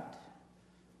aligned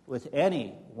with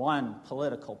any one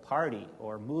political party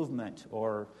or movement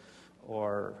or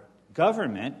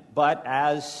government, but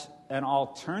as an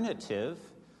alternative,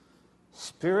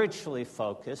 spiritually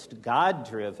focused,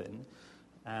 God-driven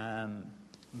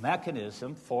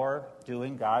mechanism for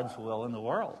doing God's will in the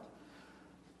world.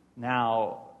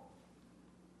 Now,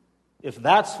 if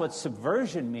that's what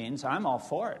subversion means, I'm all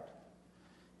for it.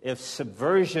 If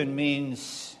subversion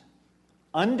means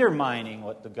undermining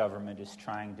what the government is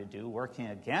trying to do, working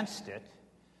against it,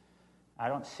 I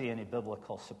don't see any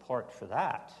biblical support for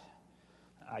that.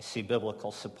 I see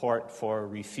biblical support for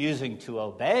refusing to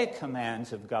obey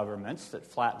commands of governments that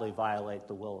flatly violate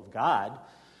the will of God,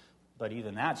 but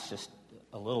even that's just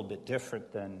a little bit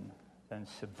different than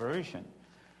subversion.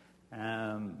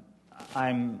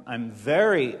 I'm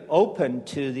very open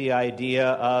to the idea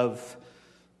of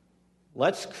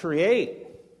let's create,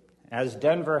 as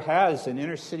Denver has, an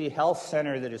inner city health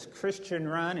center that is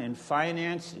Christian-run and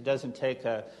financed. It doesn't take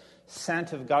a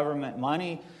cent of government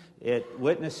money. It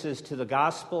witnesses to the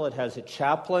gospel. It has a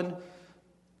chaplain.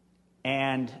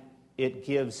 And it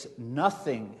gives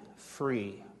nothing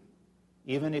free.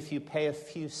 Even if you pay a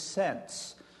few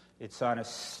cents, it's on a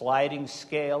sliding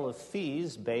scale of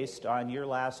fees based on your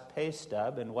last pay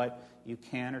stub and what you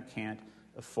can or can't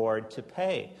afford to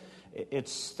pay.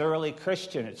 It's thoroughly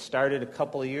Christian. It started a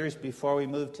couple of years before we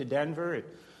moved to Denver. It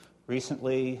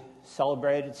recently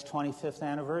celebrated its 25th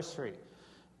anniversary.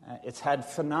 It's had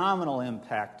phenomenal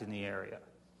impact in the area.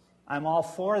 I'm all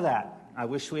for that. I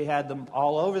wish we had them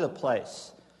all over the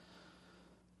place.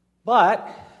 But,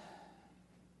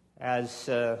 as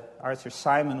Arthur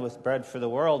Simon with Bread for the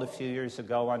World a few years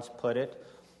ago once put it,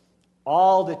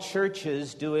 all the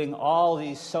churches doing all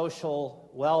these social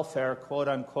welfare,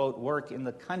 quote-unquote, work in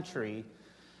the country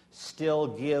still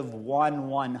give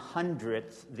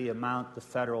 1/100th the amount the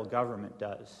federal government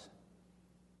does.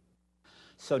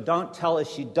 So don't tell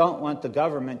us you don't want the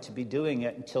government to be doing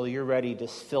it until you're ready to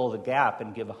fill the gap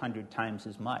and give 100 times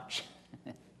as much.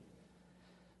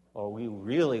 Or we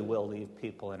really will leave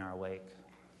people in our wake.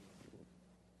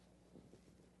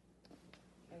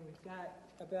 And we've got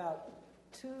about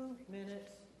 2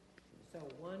 minutes, so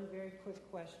one very quick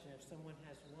question. If someone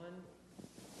has one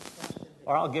question.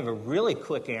 Or I'll give a really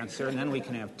quick answer, and then we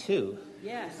can have two.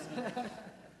 Yes.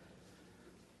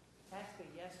 Ask a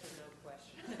yes or no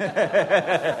question.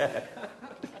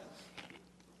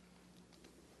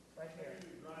 Right here.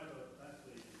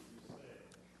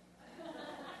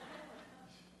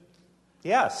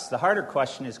 Yes, the harder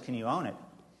question is, can you own it?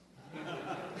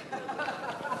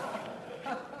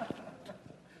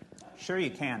 Sure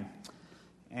you can.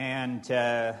 And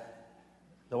the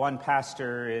one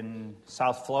pastor in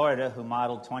South Florida who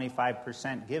modeled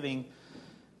 25% giving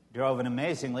drove an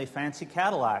amazingly fancy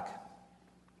Cadillac.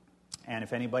 And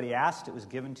if anybody asked, it was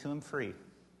given to him free.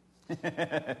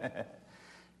 And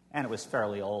it was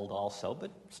fairly old also,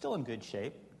 but still in good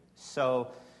shape.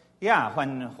 So, yeah,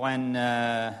 when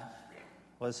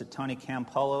was it Tony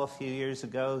Campolo a few years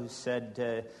ago who said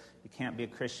you can't be a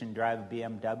Christian, drive a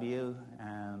BMW?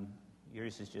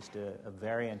 Yours is just a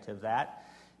variant of that.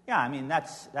 Yeah, I mean,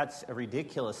 that's a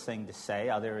ridiculous thing to say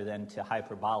other than to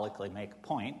hyperbolically make a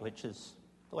point, which is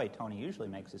the way Tony usually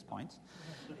makes his points.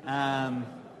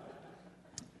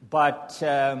 But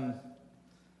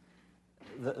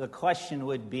the question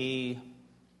would be,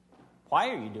 why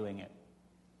are you doing it?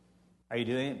 Are you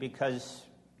doing it because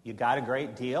you got a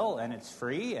great deal and it's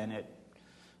free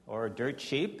or dirt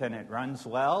cheap and it runs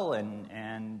well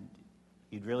and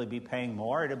you'd really be paying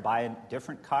more to buy a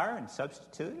different car and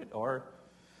substitute it? Or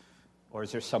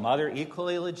is there some other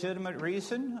equally legitimate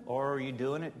reason? Or are you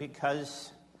doing it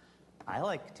because I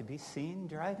like to be seen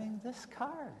driving this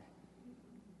car?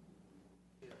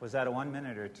 Was that a 1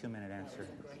 minute or a 2 minute answer? That was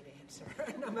a great answer,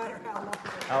 no matter how long.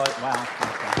 Oh, wow.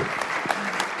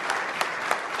 Okay.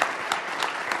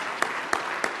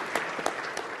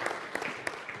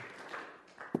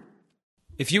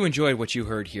 If you enjoyed what you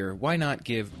heard here, why not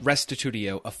give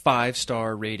Restitutio a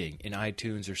 5-star rating in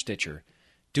iTunes or Stitcher?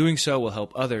 Doing so will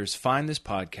help others find this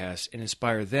podcast and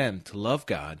inspire them to love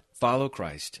God, follow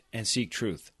Christ, and seek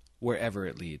truth wherever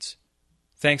it leads.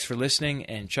 Thanks for listening,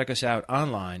 and check us out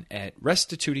online at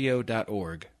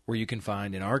restitutio.org, where you can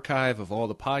find an archive of all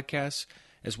the podcasts,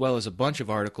 as well as a bunch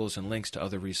of articles and links to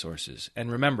other resources.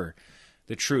 And remember,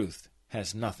 the truth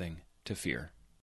has nothing to fear.